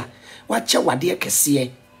ase a wa che wade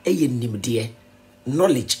kese eye nimde.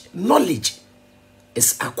 Knowledge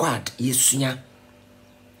is acquired yesunya.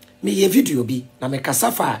 Me ye video bi na me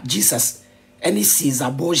kasafa Jesus any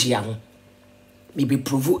Caesar Borgia ho. Me be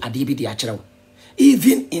prove ade bi di akere.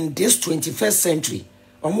 Even in this 21st century,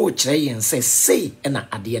 omo kire yen say na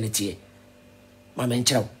ade ne tie. Mama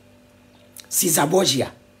nkere. Caesar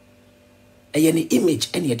Borgia any image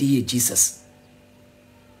any ade Jesus.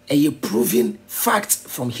 A proven fact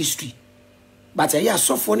from history. but I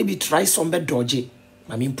saw funny be try some bed dodgy.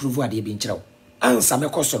 I mean, prove what they been chow. Answer me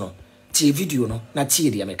question no. T video no, not tea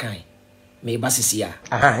the American. May basis ya.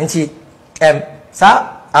 Aha, and see,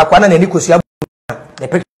 sir, I can't any question. The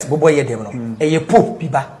picture bobo ye dem no. E Pope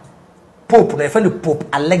biba. Pope na friend Pope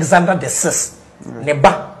Alexander the Sixth.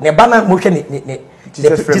 Neba na mo ke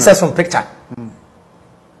Jesus from picture.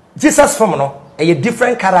 Jesus from no, e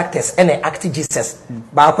different characters and act Jesus.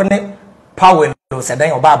 Ba ko ne power no se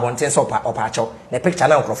dan oba abonten so opa acho. The picture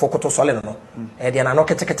na nkrofo koto sole no. E de na no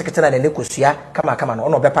kete na ne kosua kama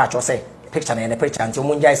no be pa acho say picture na picture nti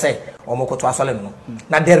omo njai say omo koto asole no.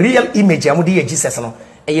 Na the real image am de Jesus no,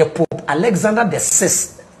 e Pope Alexander the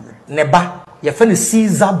Sixth. Neba ye fe no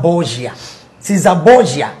Caesar Borgia. Caesar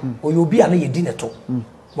Borgia oyobi ana ye di neto.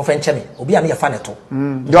 Mo fe nche me obi ana ye fa neto.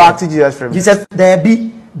 You act Jesus from Jesus there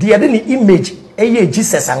be the image eye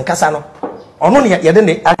Jesus ankasa no. Ono ne ye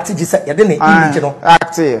de act Jesus ye de image no.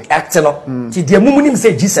 Act no. Ti de mumu nim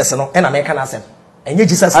say Jesus no e na me ka na asem. Enye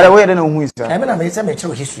Jesus. Are we de no hu isa. E me na me say me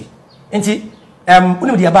chiro history. Enti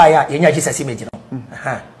unim de ba ya ye nya Jesus image no.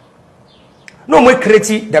 Aha. No mo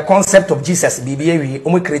create the concept of Jesus bibia wi, o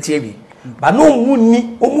mo create wi. But no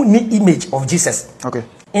omu ni image of Jesus. Okay.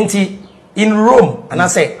 In Rome, and I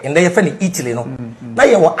say in the friend Italy no. Now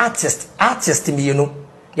you were artist me you know.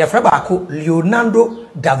 Your friend Bako Leonardo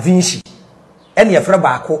da Vinci, and your friend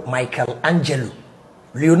Bako Michelangelo.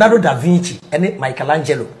 Leonardo da Vinci and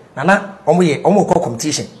Michelangelo. Nana omo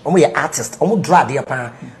competition. Omo ye artist. Omo draw the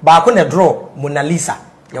pan. Bako na draw Mona Lisa.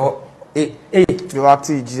 You act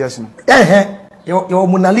Jesus no. Your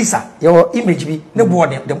Mona Lisa, your image be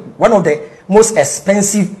one of the most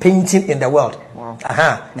expensive painting in the world. Wow.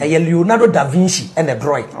 Leonardo da Vinci and a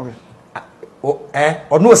drawing. Okay.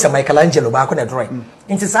 Or no, say Michelangelo back on a drawing.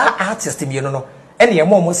 It is our artist, you know. And your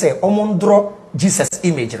mom will say, draw Jesus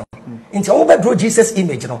image. Into over draw Jesus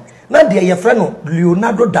image. Now, dear, your friend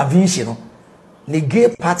Leonardo da Vinci, no, the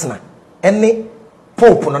gay partner, any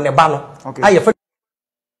Pope on the banner. Okay.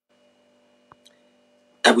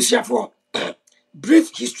 I was here for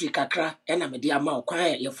brief history kakra ena me dia ma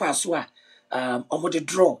okwan ye fa so a omo de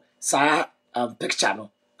draw sa picture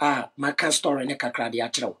no maka story ne kakra de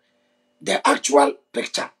akere the actual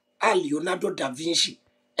picture Leonardo da Vinci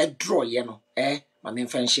e draw ye no ma me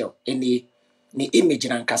fan show any ni image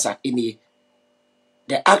na nkasa any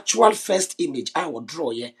the actual first image I will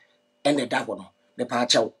draw ye ene da ho no me pa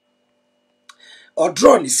achew or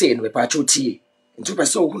draw ni say no me pa achew tie into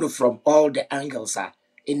person who from all the angles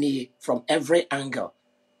any from every angle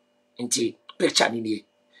into picture ni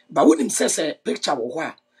but when him says a picture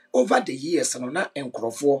over the years no na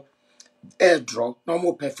enkrofo draw no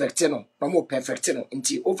more perfect no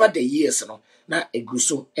into over the years no na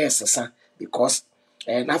eguso sesa because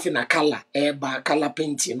nothing a color ba color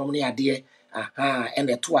painting no ne ade and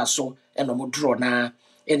the to aso and no draw na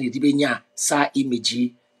and the benya sa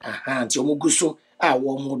image nti omo guso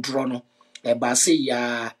wo mo draw no ba say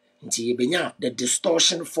ya nti benya the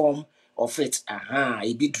distortion form of it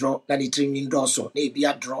e bi draw na the trimming doso na e bi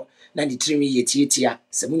a draw na the trimming yetietia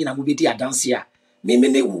se munyina mo bedi adanse a meme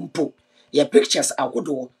ne wumpo your pictures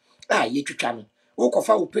akodo ye twitwa no wo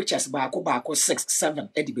kofa wo pictures ba ko 6 7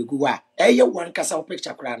 e di begu a ye one kasa wo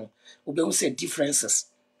picture kra no wo be say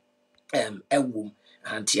differences ewum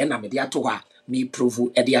anti na me de ato ha me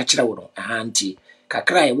prove e de a kire wo no anti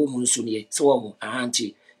kakra e wo mu nsu ne se wo mu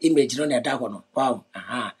anti image no na da ho no wow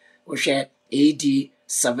wo hwe AD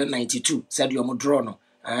 792 said you draw no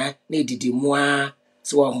na edidi mu a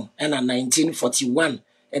se wo hu na 1941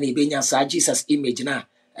 na ebenya sa Jesus image na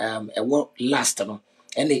what last no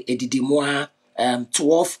and edidi mu a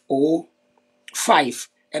 1205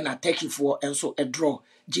 and I take it for and so a draw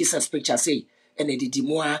Jesus picture say and edidi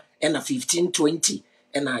mu a and 1520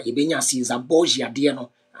 and ebenya Caesar Borgia de no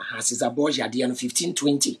Caesar Borgia de no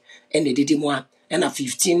 1520 and edidi mu a and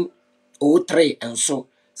 1503 and so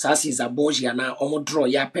Caesar Borgia na omo draw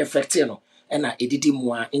ya perfect no and edidi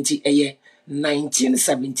mu a nti eye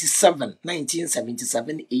 1977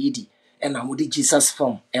 AD and amudi Jesus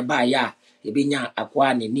form eba ya ebenya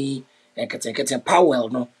akwa neni kete Powell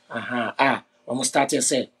no almost started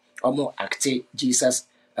say almost acte Jesus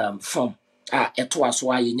form eto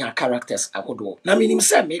aso ayenya characters akodo na minim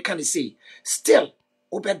say me can say still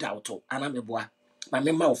obedauto anameboa ma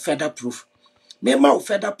me ma further proof no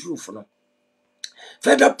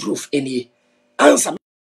further proof any answer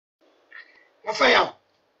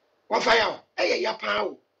wafaya ya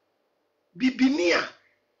pao bibinia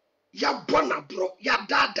ya bona bro ya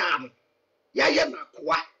dada no ya ye na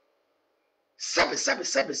kwa sebe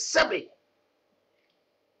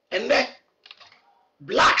and then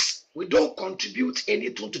blacks we don't contribute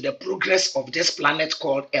anything to the progress of this planet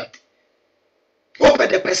called Earth Over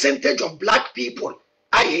the percentage of black people,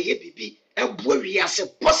 I bibi and we are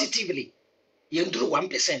positively. Yendru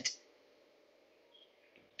 1%.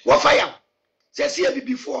 What fire? Says here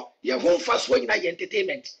before, your home fast when you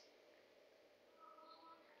entertainment.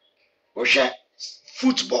 Osha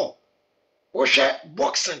football, Osha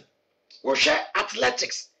boxing, Osha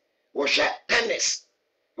athletics, Osha tennis,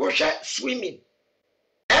 Osha swimming.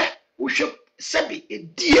 Osha sebi a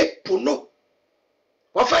dear puno.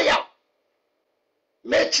 What fire?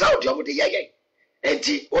 Me child you the yay.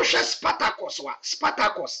 Enti Osha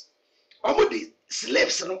Spartacus. Omudi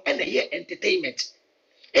slaves no and a year entertainment.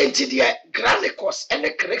 Enti the Granicus and the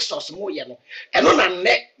Crixos Moyano. And on a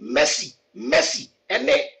ne Messi, and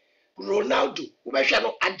ne Ronaldo, ubesha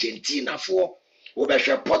no Argentina for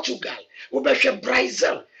ubesha Portugal, ubesha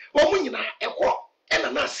Brazil, Omuna Equa,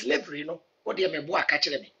 and a slavery, no. What do you mean, boy, catch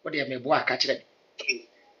them? What do you mean, boy, catch them?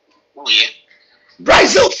 Oh, yeah.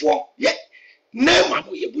 Brazil for, yeah. Name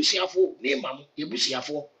mamu, Yebusiafo, name mamu,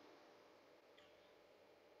 Yebusiafo.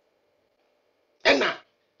 Ena,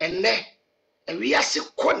 ene, we are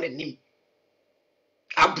sick corner nim.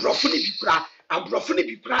 Abrofuni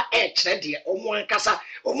bipra, ready, Omo Kasa,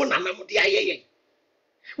 Omo Nanamu dia ye.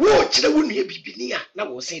 Wo chile wunu ye bibinia, na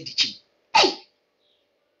wo sen dichim. Hey!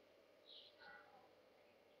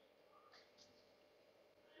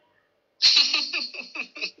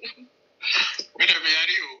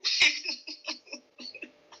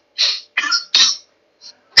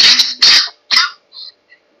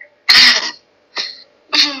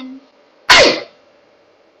 Hey!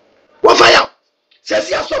 What fire? Says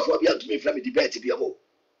he has sophobia to me from a debate.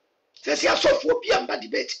 Says he has sophobia and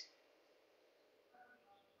debate.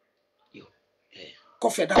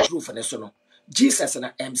 Coffee that roof and so no. Jesus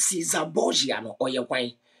and Caesar Borgiano or your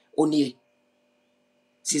wine. Only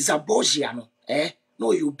Caesar Borgiano,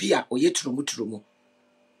 no you beer or yet trumu.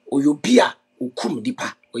 Or you beer or cum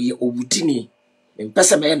dipa or ye or wudini. In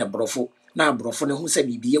Pessamana brofo, now brofone who said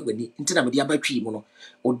me be when the internet by tree mono,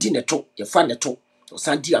 or dinner talk, you find a talk, or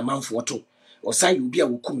sandy a month for two, or say you beer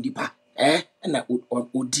or cum dipa, and that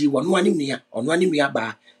would do one near on one near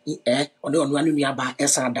bar, on one near bar,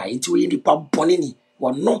 Essanda, into any pub bonini,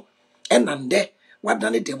 one no, and there, what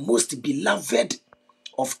done it the most beloved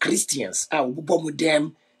of Christians, I will bomb with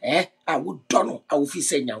them, I would don't, I will feel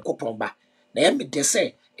saying Yankopomba. Then they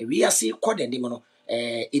say, we are see cordon demono.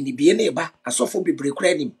 In the Bieneba, a sofa be break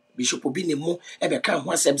him, Bishop Obinimo, ever come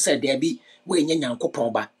once them said there be when Yanko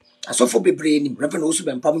Pomba. A sofa be brain him, Reverend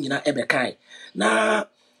Osuben Pamina ever kind. Now,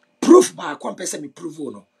 proof by compass me prove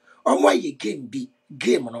no. On why ye game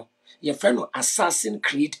no, your friend Assassin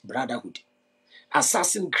Creed Brotherhood.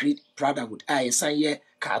 Assassin Creed Brotherhood. I sign ye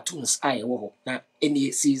cartoons. I wo na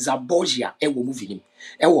any Caesar Borgia movie him.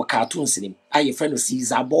 Cartoons in him. I friend of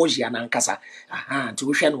Caesar Borgia and Ankasa. Aha,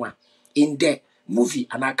 to one in the movie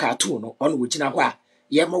and a cartoon on which na wa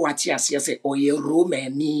ye mo wati ase say oye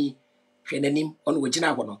Romani hwenanim on which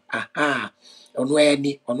na ho no. Aha, ono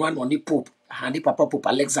ani ono an oni Pope. Aha, ni Papa Pope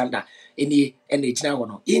Alexander any gina ho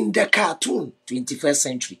no. In the cartoon 21st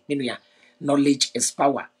century menuya knowledge is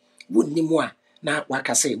power. Wunni mo a na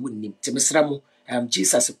waka say wunni temesra mu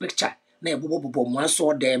Jesus picture na ebobobo mo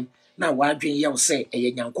aso dem na wadwen ye wo say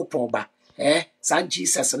eye Nyankopon ba sa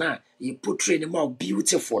Jesus na ye portray him more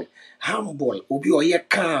beautiful, humble, obi oye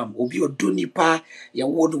calm, obi odunipa, ye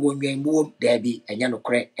word wonwen mo there be enya no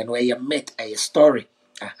kre eno ye met a story.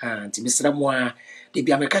 Aha, nti misra mo a de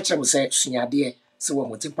bia me ka kire mo say sunyade se wo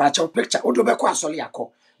motim pa cha picture odo be kwa asole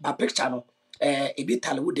yakọ ba picture no ebi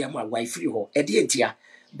tale wo dem a wife free ho e de entia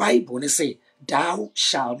Bible ne say thou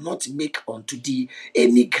shall not make unto thee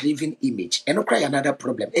any graven image. And no cry another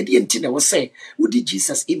problem. And the entity was say, would the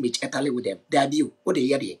Jesus image etale with them? There be you, what they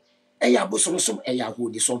hear. Eya bosom eya hu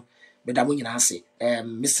di som. Bedamu nyina ase.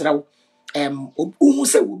 Mr. Umu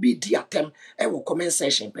se will be the attempt. Will comment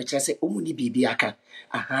section. But say umu ni bibi aka.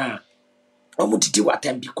 Aha. Omu didi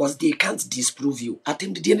attempt because they can't disprove you.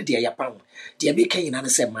 Attempt the end de ya pound. The be kan ina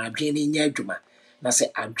say ma adwen ni nya adwuma. Na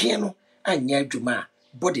say adwen no anya adwuma.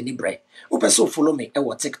 Body ni bre. Upeso follow me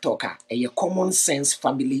ewo TikTok a common sense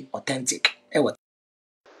family authentic. Ewo.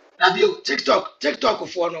 Nabio TikTok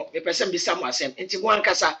for no me person be some asem. Enti one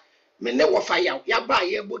kasa me ne wo fire ya ba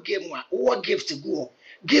ye bo game a wo gift go.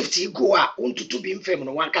 Gift go a untutu bi mfem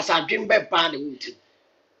no one kasa adwen be pa na wuti.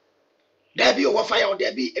 There be wo fire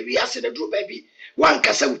there be we ase the do baby. One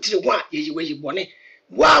kasa wutire ho a ye we bone.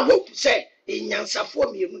 Wa wo say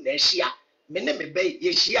enyansafo mienu na ehia. Me ne me be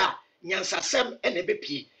ye hia. Nyansasem ene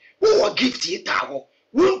bepie wo gift ita ho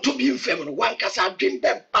won to be fam no wan kasa dwen be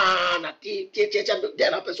pa na ti de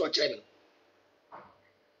na person kire me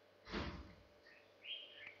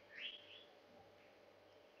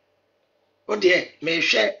o de me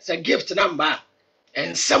hwe say gift number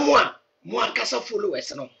and someone mo ankasa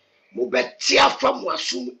followers no mo betia fa mo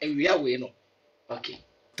asum awia we no okay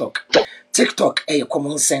TikTok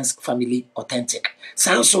common sense family authentic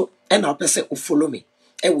sanso and na pese o follow me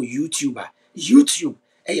YouTube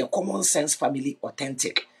common sense family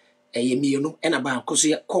authentic mienu and about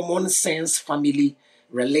common sense family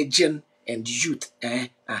religion and youth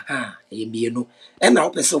mienu and na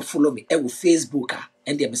pese follow me Facebook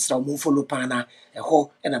and the Mr. Moon follow pana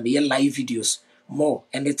and I'm live videos more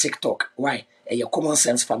and the TikTok why common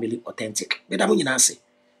sense family authentic me da mo nyina ase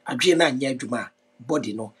adwe na anya adwuma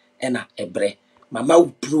body no ena ebre mama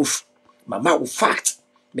will proof mama will fact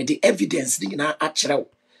me the evidence ni na akyerɛw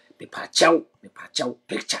me pachaw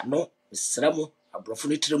picture no sramo abrofo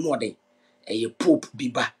no tiremu oden pope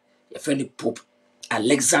biba ye friend Pope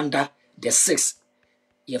Alexander the 6th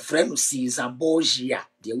ye friend Caesar Borgia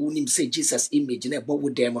the wonim say Jesus image na ebo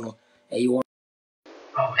wodem no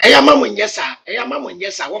mamu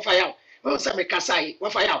nyesa wo fa yaw wo say me kasai wo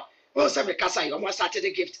fa yaw wo say me kasai o mo start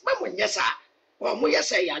the gift mamu nyesa wo mo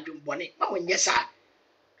yesa ya adwumbone mamu nyesa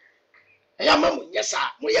mamu nyesa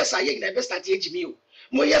mo yesa ye na be start ejimi o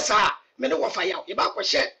mo yesa me ne wo fa yaw ye ba ko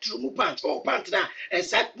hye trumu pant o pant na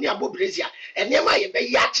exact ni abobresia enema ye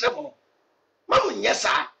be ya kire mo mamu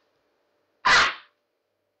nyesa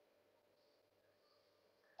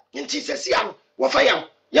nti sesi ano wo fa yaw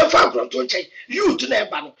ye fa gronto nchen youth na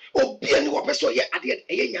eba no obi ani wo peso ye ade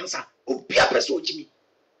eye nyansa obi a peso ojimi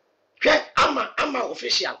hwe ama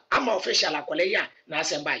official akola ya na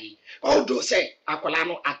asemba yi although say akola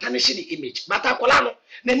no atanish ni image but akola no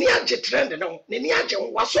na ni age trend no na ni age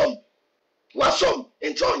wasom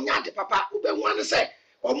nti onya de papa ube wan say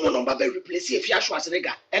omo no ba be replace efi ahwo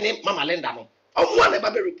asrega ene mama Linda no omo na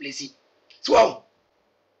ba be replace so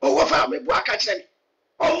o wo fa me bu aka kire me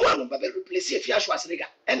omo anu ba be replace efi ahwo asrega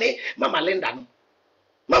ene mama Linda no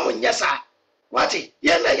mama nyasa wati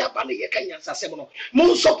ye na ya ba ne ye kan nyansa sem no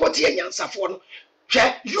mu support ye nyansafo no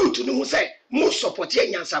hwe youth no mu say mu support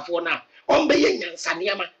ye nyansafo na ombe ye nyansa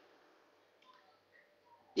niama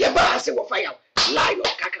ye ba ase wo fa ya lion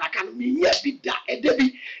kakraka no me ye bi da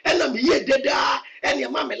edebi ena me ye deda ene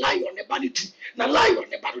ma me lion ne ba ne tu na lion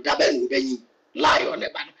ne ba do da ba nu benyi lion ne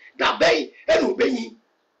ba da ba enu benyi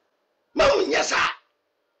ma mu nyasa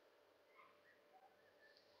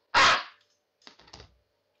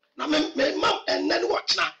na me mam enen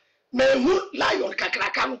watch na me hu lion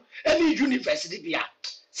kakraka no any university bia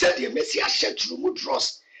said the messia shetru mu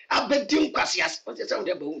dross abedim kwasias o se se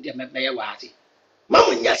de ba hu de me ye wa ati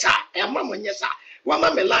mamu nyasa mamu nyasa wa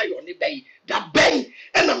ma me lion ni bay da bay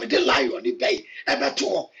na me de lion ni bay e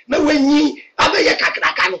beto na wanyi abeye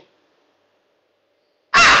kakraka no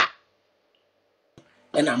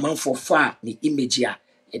na man for far ni image ya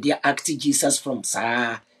e dey act Jesus from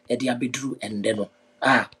sa e dey abedru ende no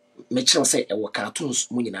me kire say e wo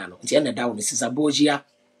cartoons mu nyina no nti na dawo ni Caesar Borgia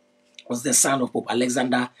was the son of Pope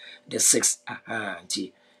Alexander the 6th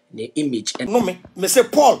nti the image no me say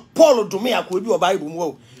Paul do me akwa bi o Bible mu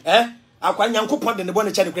o akwa nyankopon de ne bo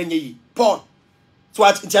ne cha ne kwa nyi Paul so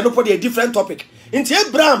at nti no po dey different topic nti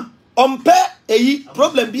Abraham ompe eyi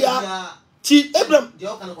problem bia ti Abraham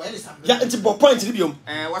ya nti bo point ni biom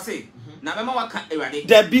wase na mema waka ewade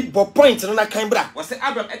there be bo point no na kan bra wase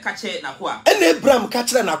Abraham e ka che na ko a ene Abraham ka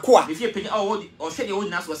kire na ko a ni fie penyi a wo hwe de wo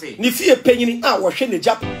nyina so wase ni fie penyi a wo hwe ne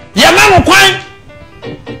jap ya ma mo kwan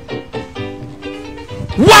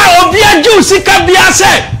wa obi aju sika bia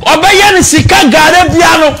se obeye ni sika gare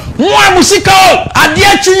bia no mo amusika o ade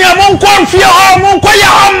achinya mo nkon fie ho mo nkoye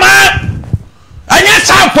ho ma anya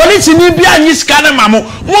sa police ni bia nyi sika na mamo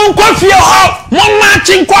mo nkon fie ho mo ma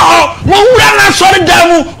chinkwa ho mo wura na sori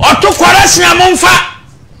damu otokwara sia mo mfa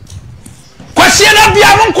kwasi na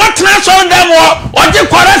bia mo nkotena sori damu oje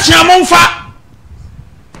kwara sia mo mfa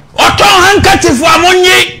oton hankatifu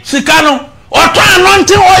amonyi sika no oton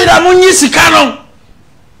anonte oira monyi sika no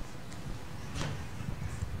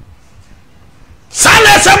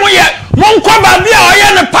sana samu ye monko ba bia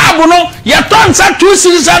oye ne paabu no ye ton sa 2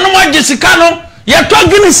 series anu mo gisika no ye to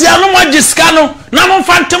ginisi anu mo gisika no na mo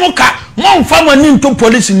fantemu ka mo mfa mo ni nto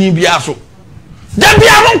police ni bia so da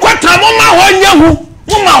bia mo kwata mo ma ho nyahu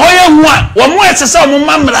mo ma ho yehu a wo mo esesa mo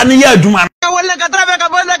ma mra ne ya aduma wala ka trabe ka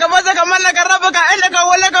boza ka boza ka manna ka rabo ka ele ka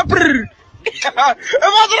wala ka prr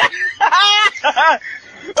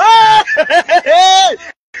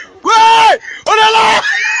Why? Olala!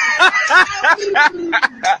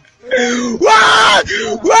 Why?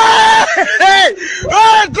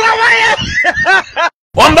 Travailler!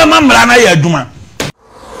 On ba mamra na ya aduma.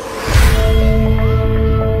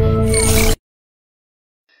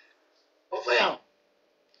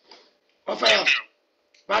 Ofaya.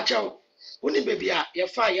 Bacho. Only baby, your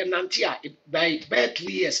fire nantia by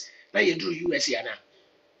 2 years. Now you do US yana.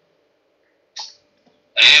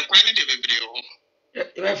 Quite a baby.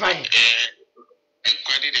 You're fine.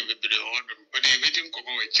 Quite a baby. But everything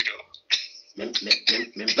come with you.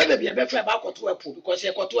 Baby, I better about to a pool because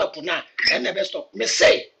you're to a puna and never stop. Me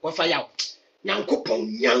say, what fire out.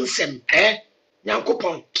 Yankupon Yansem,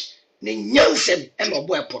 Yankupon, Nin Yansem, and no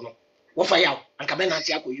boy pono. What fire out and come in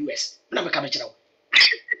Antiaco US. Never come out.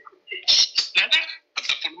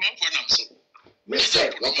 Me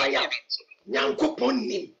say, what fire out. Yankupon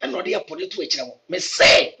nim and not the opponent to each other. Me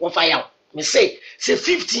say, what fire out. Me say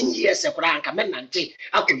 15 years a crank a man and take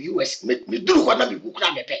out of US. Me do what I be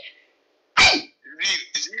cram a pay.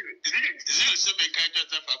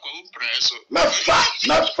 Not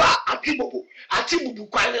far, Atibubu,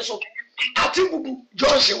 Quaneso, Atibubu,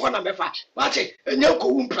 Johnson, one of my fat, but a new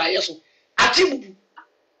coon prior so Atibubu.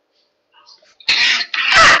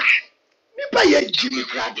 Me pay Jimmy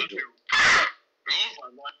Crabbe.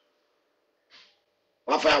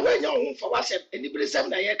 What I went on for what's anybody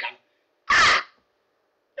 7 a year can.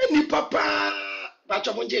 Any papa, but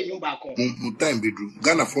I'm on Jane back on. Time bedroom,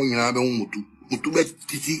 Ghana for you, I don't want to. Mutube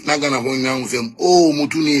titi na Ghana for you, them. Oh,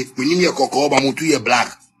 Mutuni, we need a cocoa, but Mutu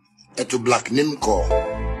black. Eto black nim call.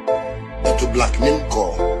 Eto black nim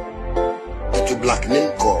call. Eto black nim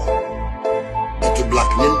call. Eto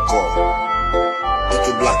black nim call.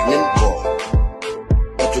 Eto black nim call.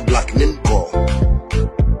 Eto black nim call.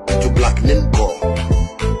 Eto black nim call.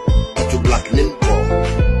 Eto black nim call.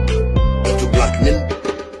 Eto black nim.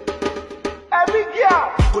 Every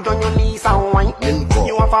girl, put on your knees and whine.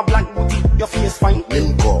 You have a black booty, your face fine.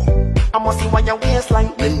 I must see why your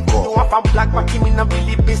waistline. You have a black back in a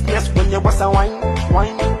really business when you was a wine.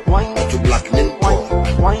 To black men,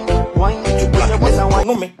 wine. To black men.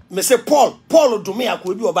 No me say Paul do me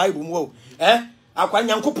akwa bi o Bible mu akwa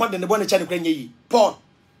Nyankopon de ne bone chane kwanye yi Paul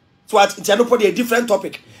so at no for a different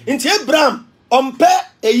topic nti Abraham ompe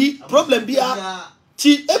eyi problem bia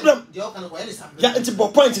ti Abraham ya nti bo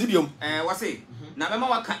point ni biom wase na bema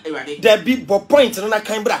waka ewade there be bo point no na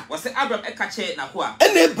kan bra wase Abraham e ka che na ko a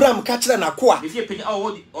Abraham ka kire na ko a ni fie penyi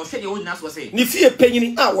o hwe de o nyina so wase ni fie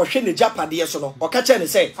penyini a wo hwe ne japade so no o ka kire ne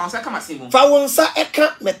say fa wonsa ka masemu fa wonsa e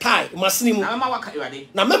ka metai masini mu na bema waka ewade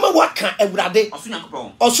na mema waka ewrade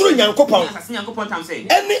osuru Nyankopon asase Nyankopon tam say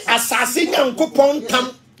eni asase Nyankopon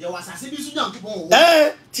tam ye wasase bi su Nyankopon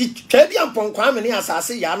ti twadi ampon kwa me ne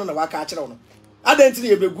asase ya no na waka kire no adenti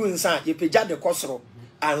ye begu nsa ye pegya de kosoro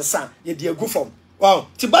ansa ye de agu fom wow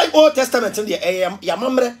ti by Old Testament in the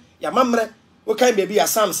yamamre we kan baby ya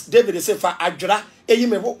Psalms David say fa adwira eyi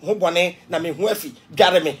me ho bone na me ho afi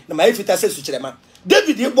dware me na ma efita se su kirema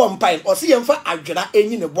David e bom pine o se yemfa adwira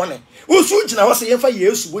enyi ne bone osu gina ho se yemfa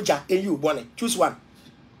Yesu boja enyi u bone choose one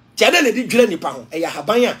tiade ne di dwira nipa ho e ya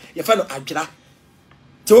haban a ye fa no adwira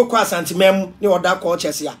ti wo kwa santimem ne oda ko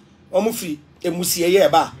chese ya omo firi emusie ye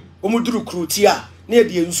ba omo duru kruti a ne e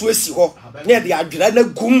de nsu esi ho ne e de adwira na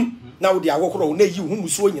gum na wo de agokoro na yi hu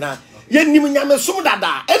musuo nyina ye nim nyame som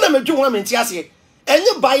dada ena medwe ho amenti ase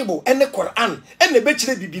enye Bible ene Quran ene be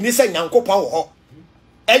kire bibini se Nyankopon wo ho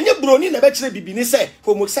enye broni na be kire bibini se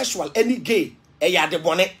homosexual any gay ya de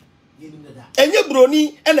bone enye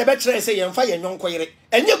broni ene be kire se yemfa ye nyonko yire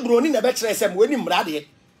enye broni na be kire se mo ni mrade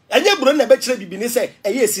enye broni na be kire bibini se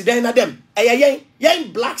eye sidan na dem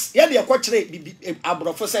yen blacks ye de ko kire bibi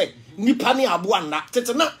abrofo se nipa ne abo anna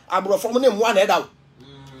tete na abrofo mo ne mo na edawo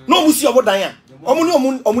no musi obodan a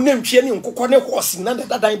omu ne ntwe ne nkokọ ne horse na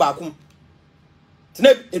dadan ba akum tene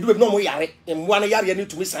edube no mo yare emwa na yare ne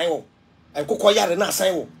tumi san wo nkokọ yare na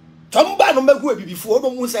san wo tomba no magu abibifo no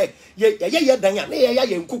mu say ye dan a ne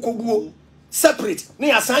ye nkokọ buo separate ne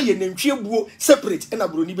ya san ye ntwe buo separate na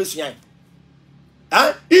broni besuan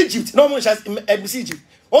Egypt no mo sha Egypt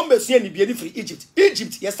on besuan ni bia ni free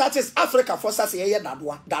Egypt ye started Africa for sase ye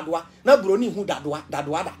dadoa na broni hu dadoa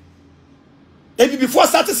da ebi before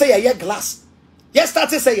started say ye glass ye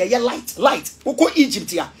started say ye light uko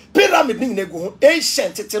Egypt ya pyramid ni nego ho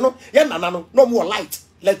ancient tete no ye nana no more light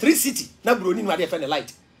electricity na broni no ade fe ne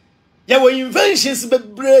light ye were inventions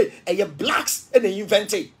bebre ye blacks and they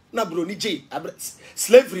invented na broni J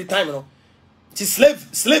slavery time no ti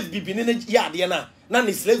slave bibini ne ya ade na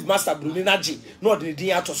ni slave master broni na J no de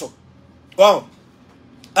din atoso oh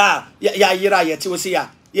ya yira ye ti wo se ya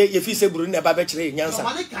ye fi se broni na ba be kire nyansa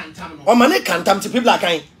o mane kantam ti people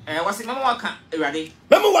kan wase mama waka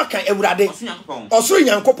ewrade osuru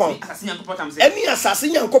Nyankopon asase Nyankopon tam say eni asase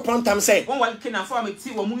Nyankopon tam say won wa kenafo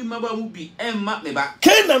ameti wo mu maba mu bi emma me ba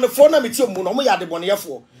kenanfo na meti mu no mo ya de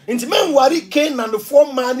boneyefo nti menwari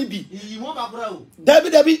kenanfo ma ne bi yi mo ba bra o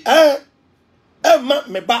dabi emma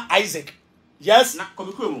me ba Isaac Yes. Na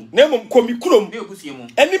komikurom. Nemo komikurom. Ne obusuem.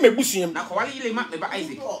 Eni mebusuem. Na kwale ile ma me ba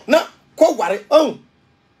Isaac. Na ko ware oh.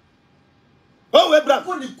 Oh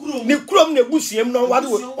Abraham. Ni kurom na ebusuem no ware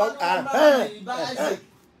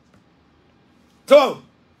So,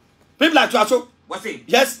 people like to what's it?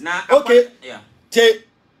 Yes. Na okay. Yeah. Take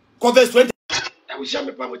cover 20. I will share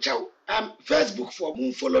me pa mo chow. Facebook for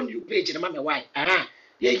moon follow new page na mama why.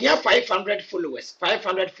 Yeah, you have 500 followers.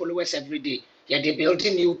 500 followers every day. Yeah, they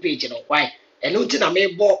building new page, why? And until I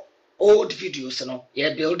may bought old videos,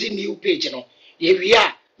 Yeah, building new page, Yeah, we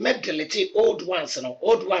are me delete old ones,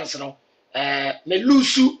 Old ones, me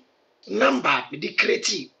lose number, me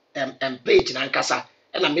decrease page na nkasa.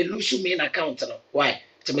 And I may lose main account, Why?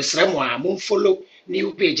 To me sremo moon follow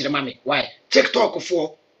new page, mama. Why? TikTok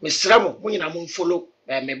for me sremo when I moon follow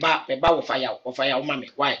me ba wo fire mama.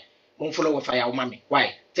 Why? Mon follow with fire mommy.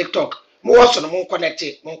 Why? TikTok. Mo also no mon connect.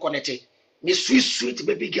 Me sweet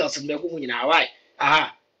baby girls in me home na why?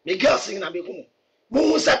 Me girls in na me home.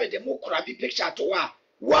 Mo sabe de mo kora bi picture to wa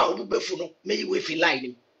obu befu no me we fi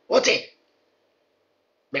line. What eh?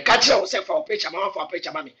 Me catch yourself for picture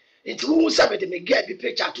mommy. Nti mo sabe de me get bi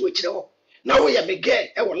picture to e kire ho. Na wo ye me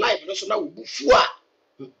get e wo live no so na wo bufu a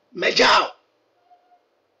me jao.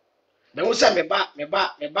 Me wo say me ba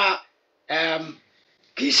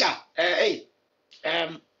Kisha,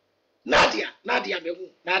 Nadia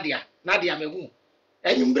mehu.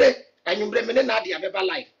 Enyumbre mene Nadia beba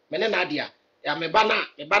live. Mene Nadia, ya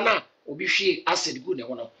mebana obi hwe acid good ne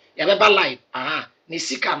ho no. Ya beba live. Ni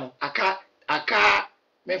sika no aka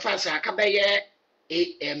me fancy aka beye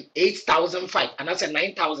 8,500 and that's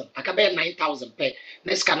 9,000. Aka beye 9,000 pe.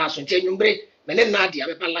 Next kana so nti enyumbre mene Nadia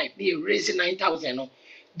beba live. Ni raise 9,000 no.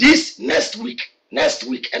 This next week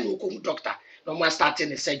and we come doctor. No more starting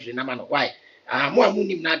the surgery na man why mo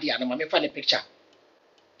amunim na dia na me fa the picture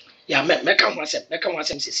ya me ka ho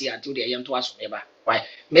asem sisi until the yento aso me ba why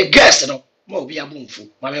me guess no mo obi abunfu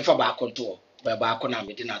ma me fa ba konto ba ko na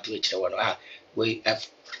me de na to ekire wono we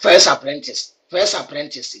first apprentice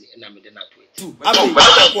na me de na to abi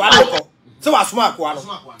ko aneko so asoma akwa no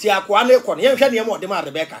ti akwa na ekọ no ye hwe ne mo de ma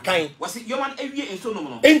Rebecca kan wasi yoman awie enso no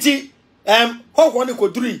no enti ho ne ko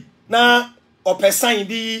duri na opesan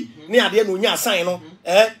bi ni ade na onya asan no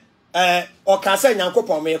o ka se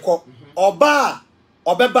Nyankopon me ko oba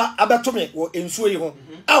obeba abeto me wo ensuo yi ho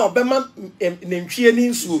a obema nantwie ni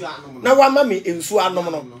nsuo na wa ma me ensuo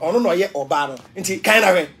anom no ono no ye oba no nti kan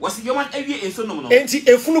na hwe wasi yoman awie enso no no enti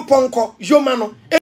efunu ponko yoma no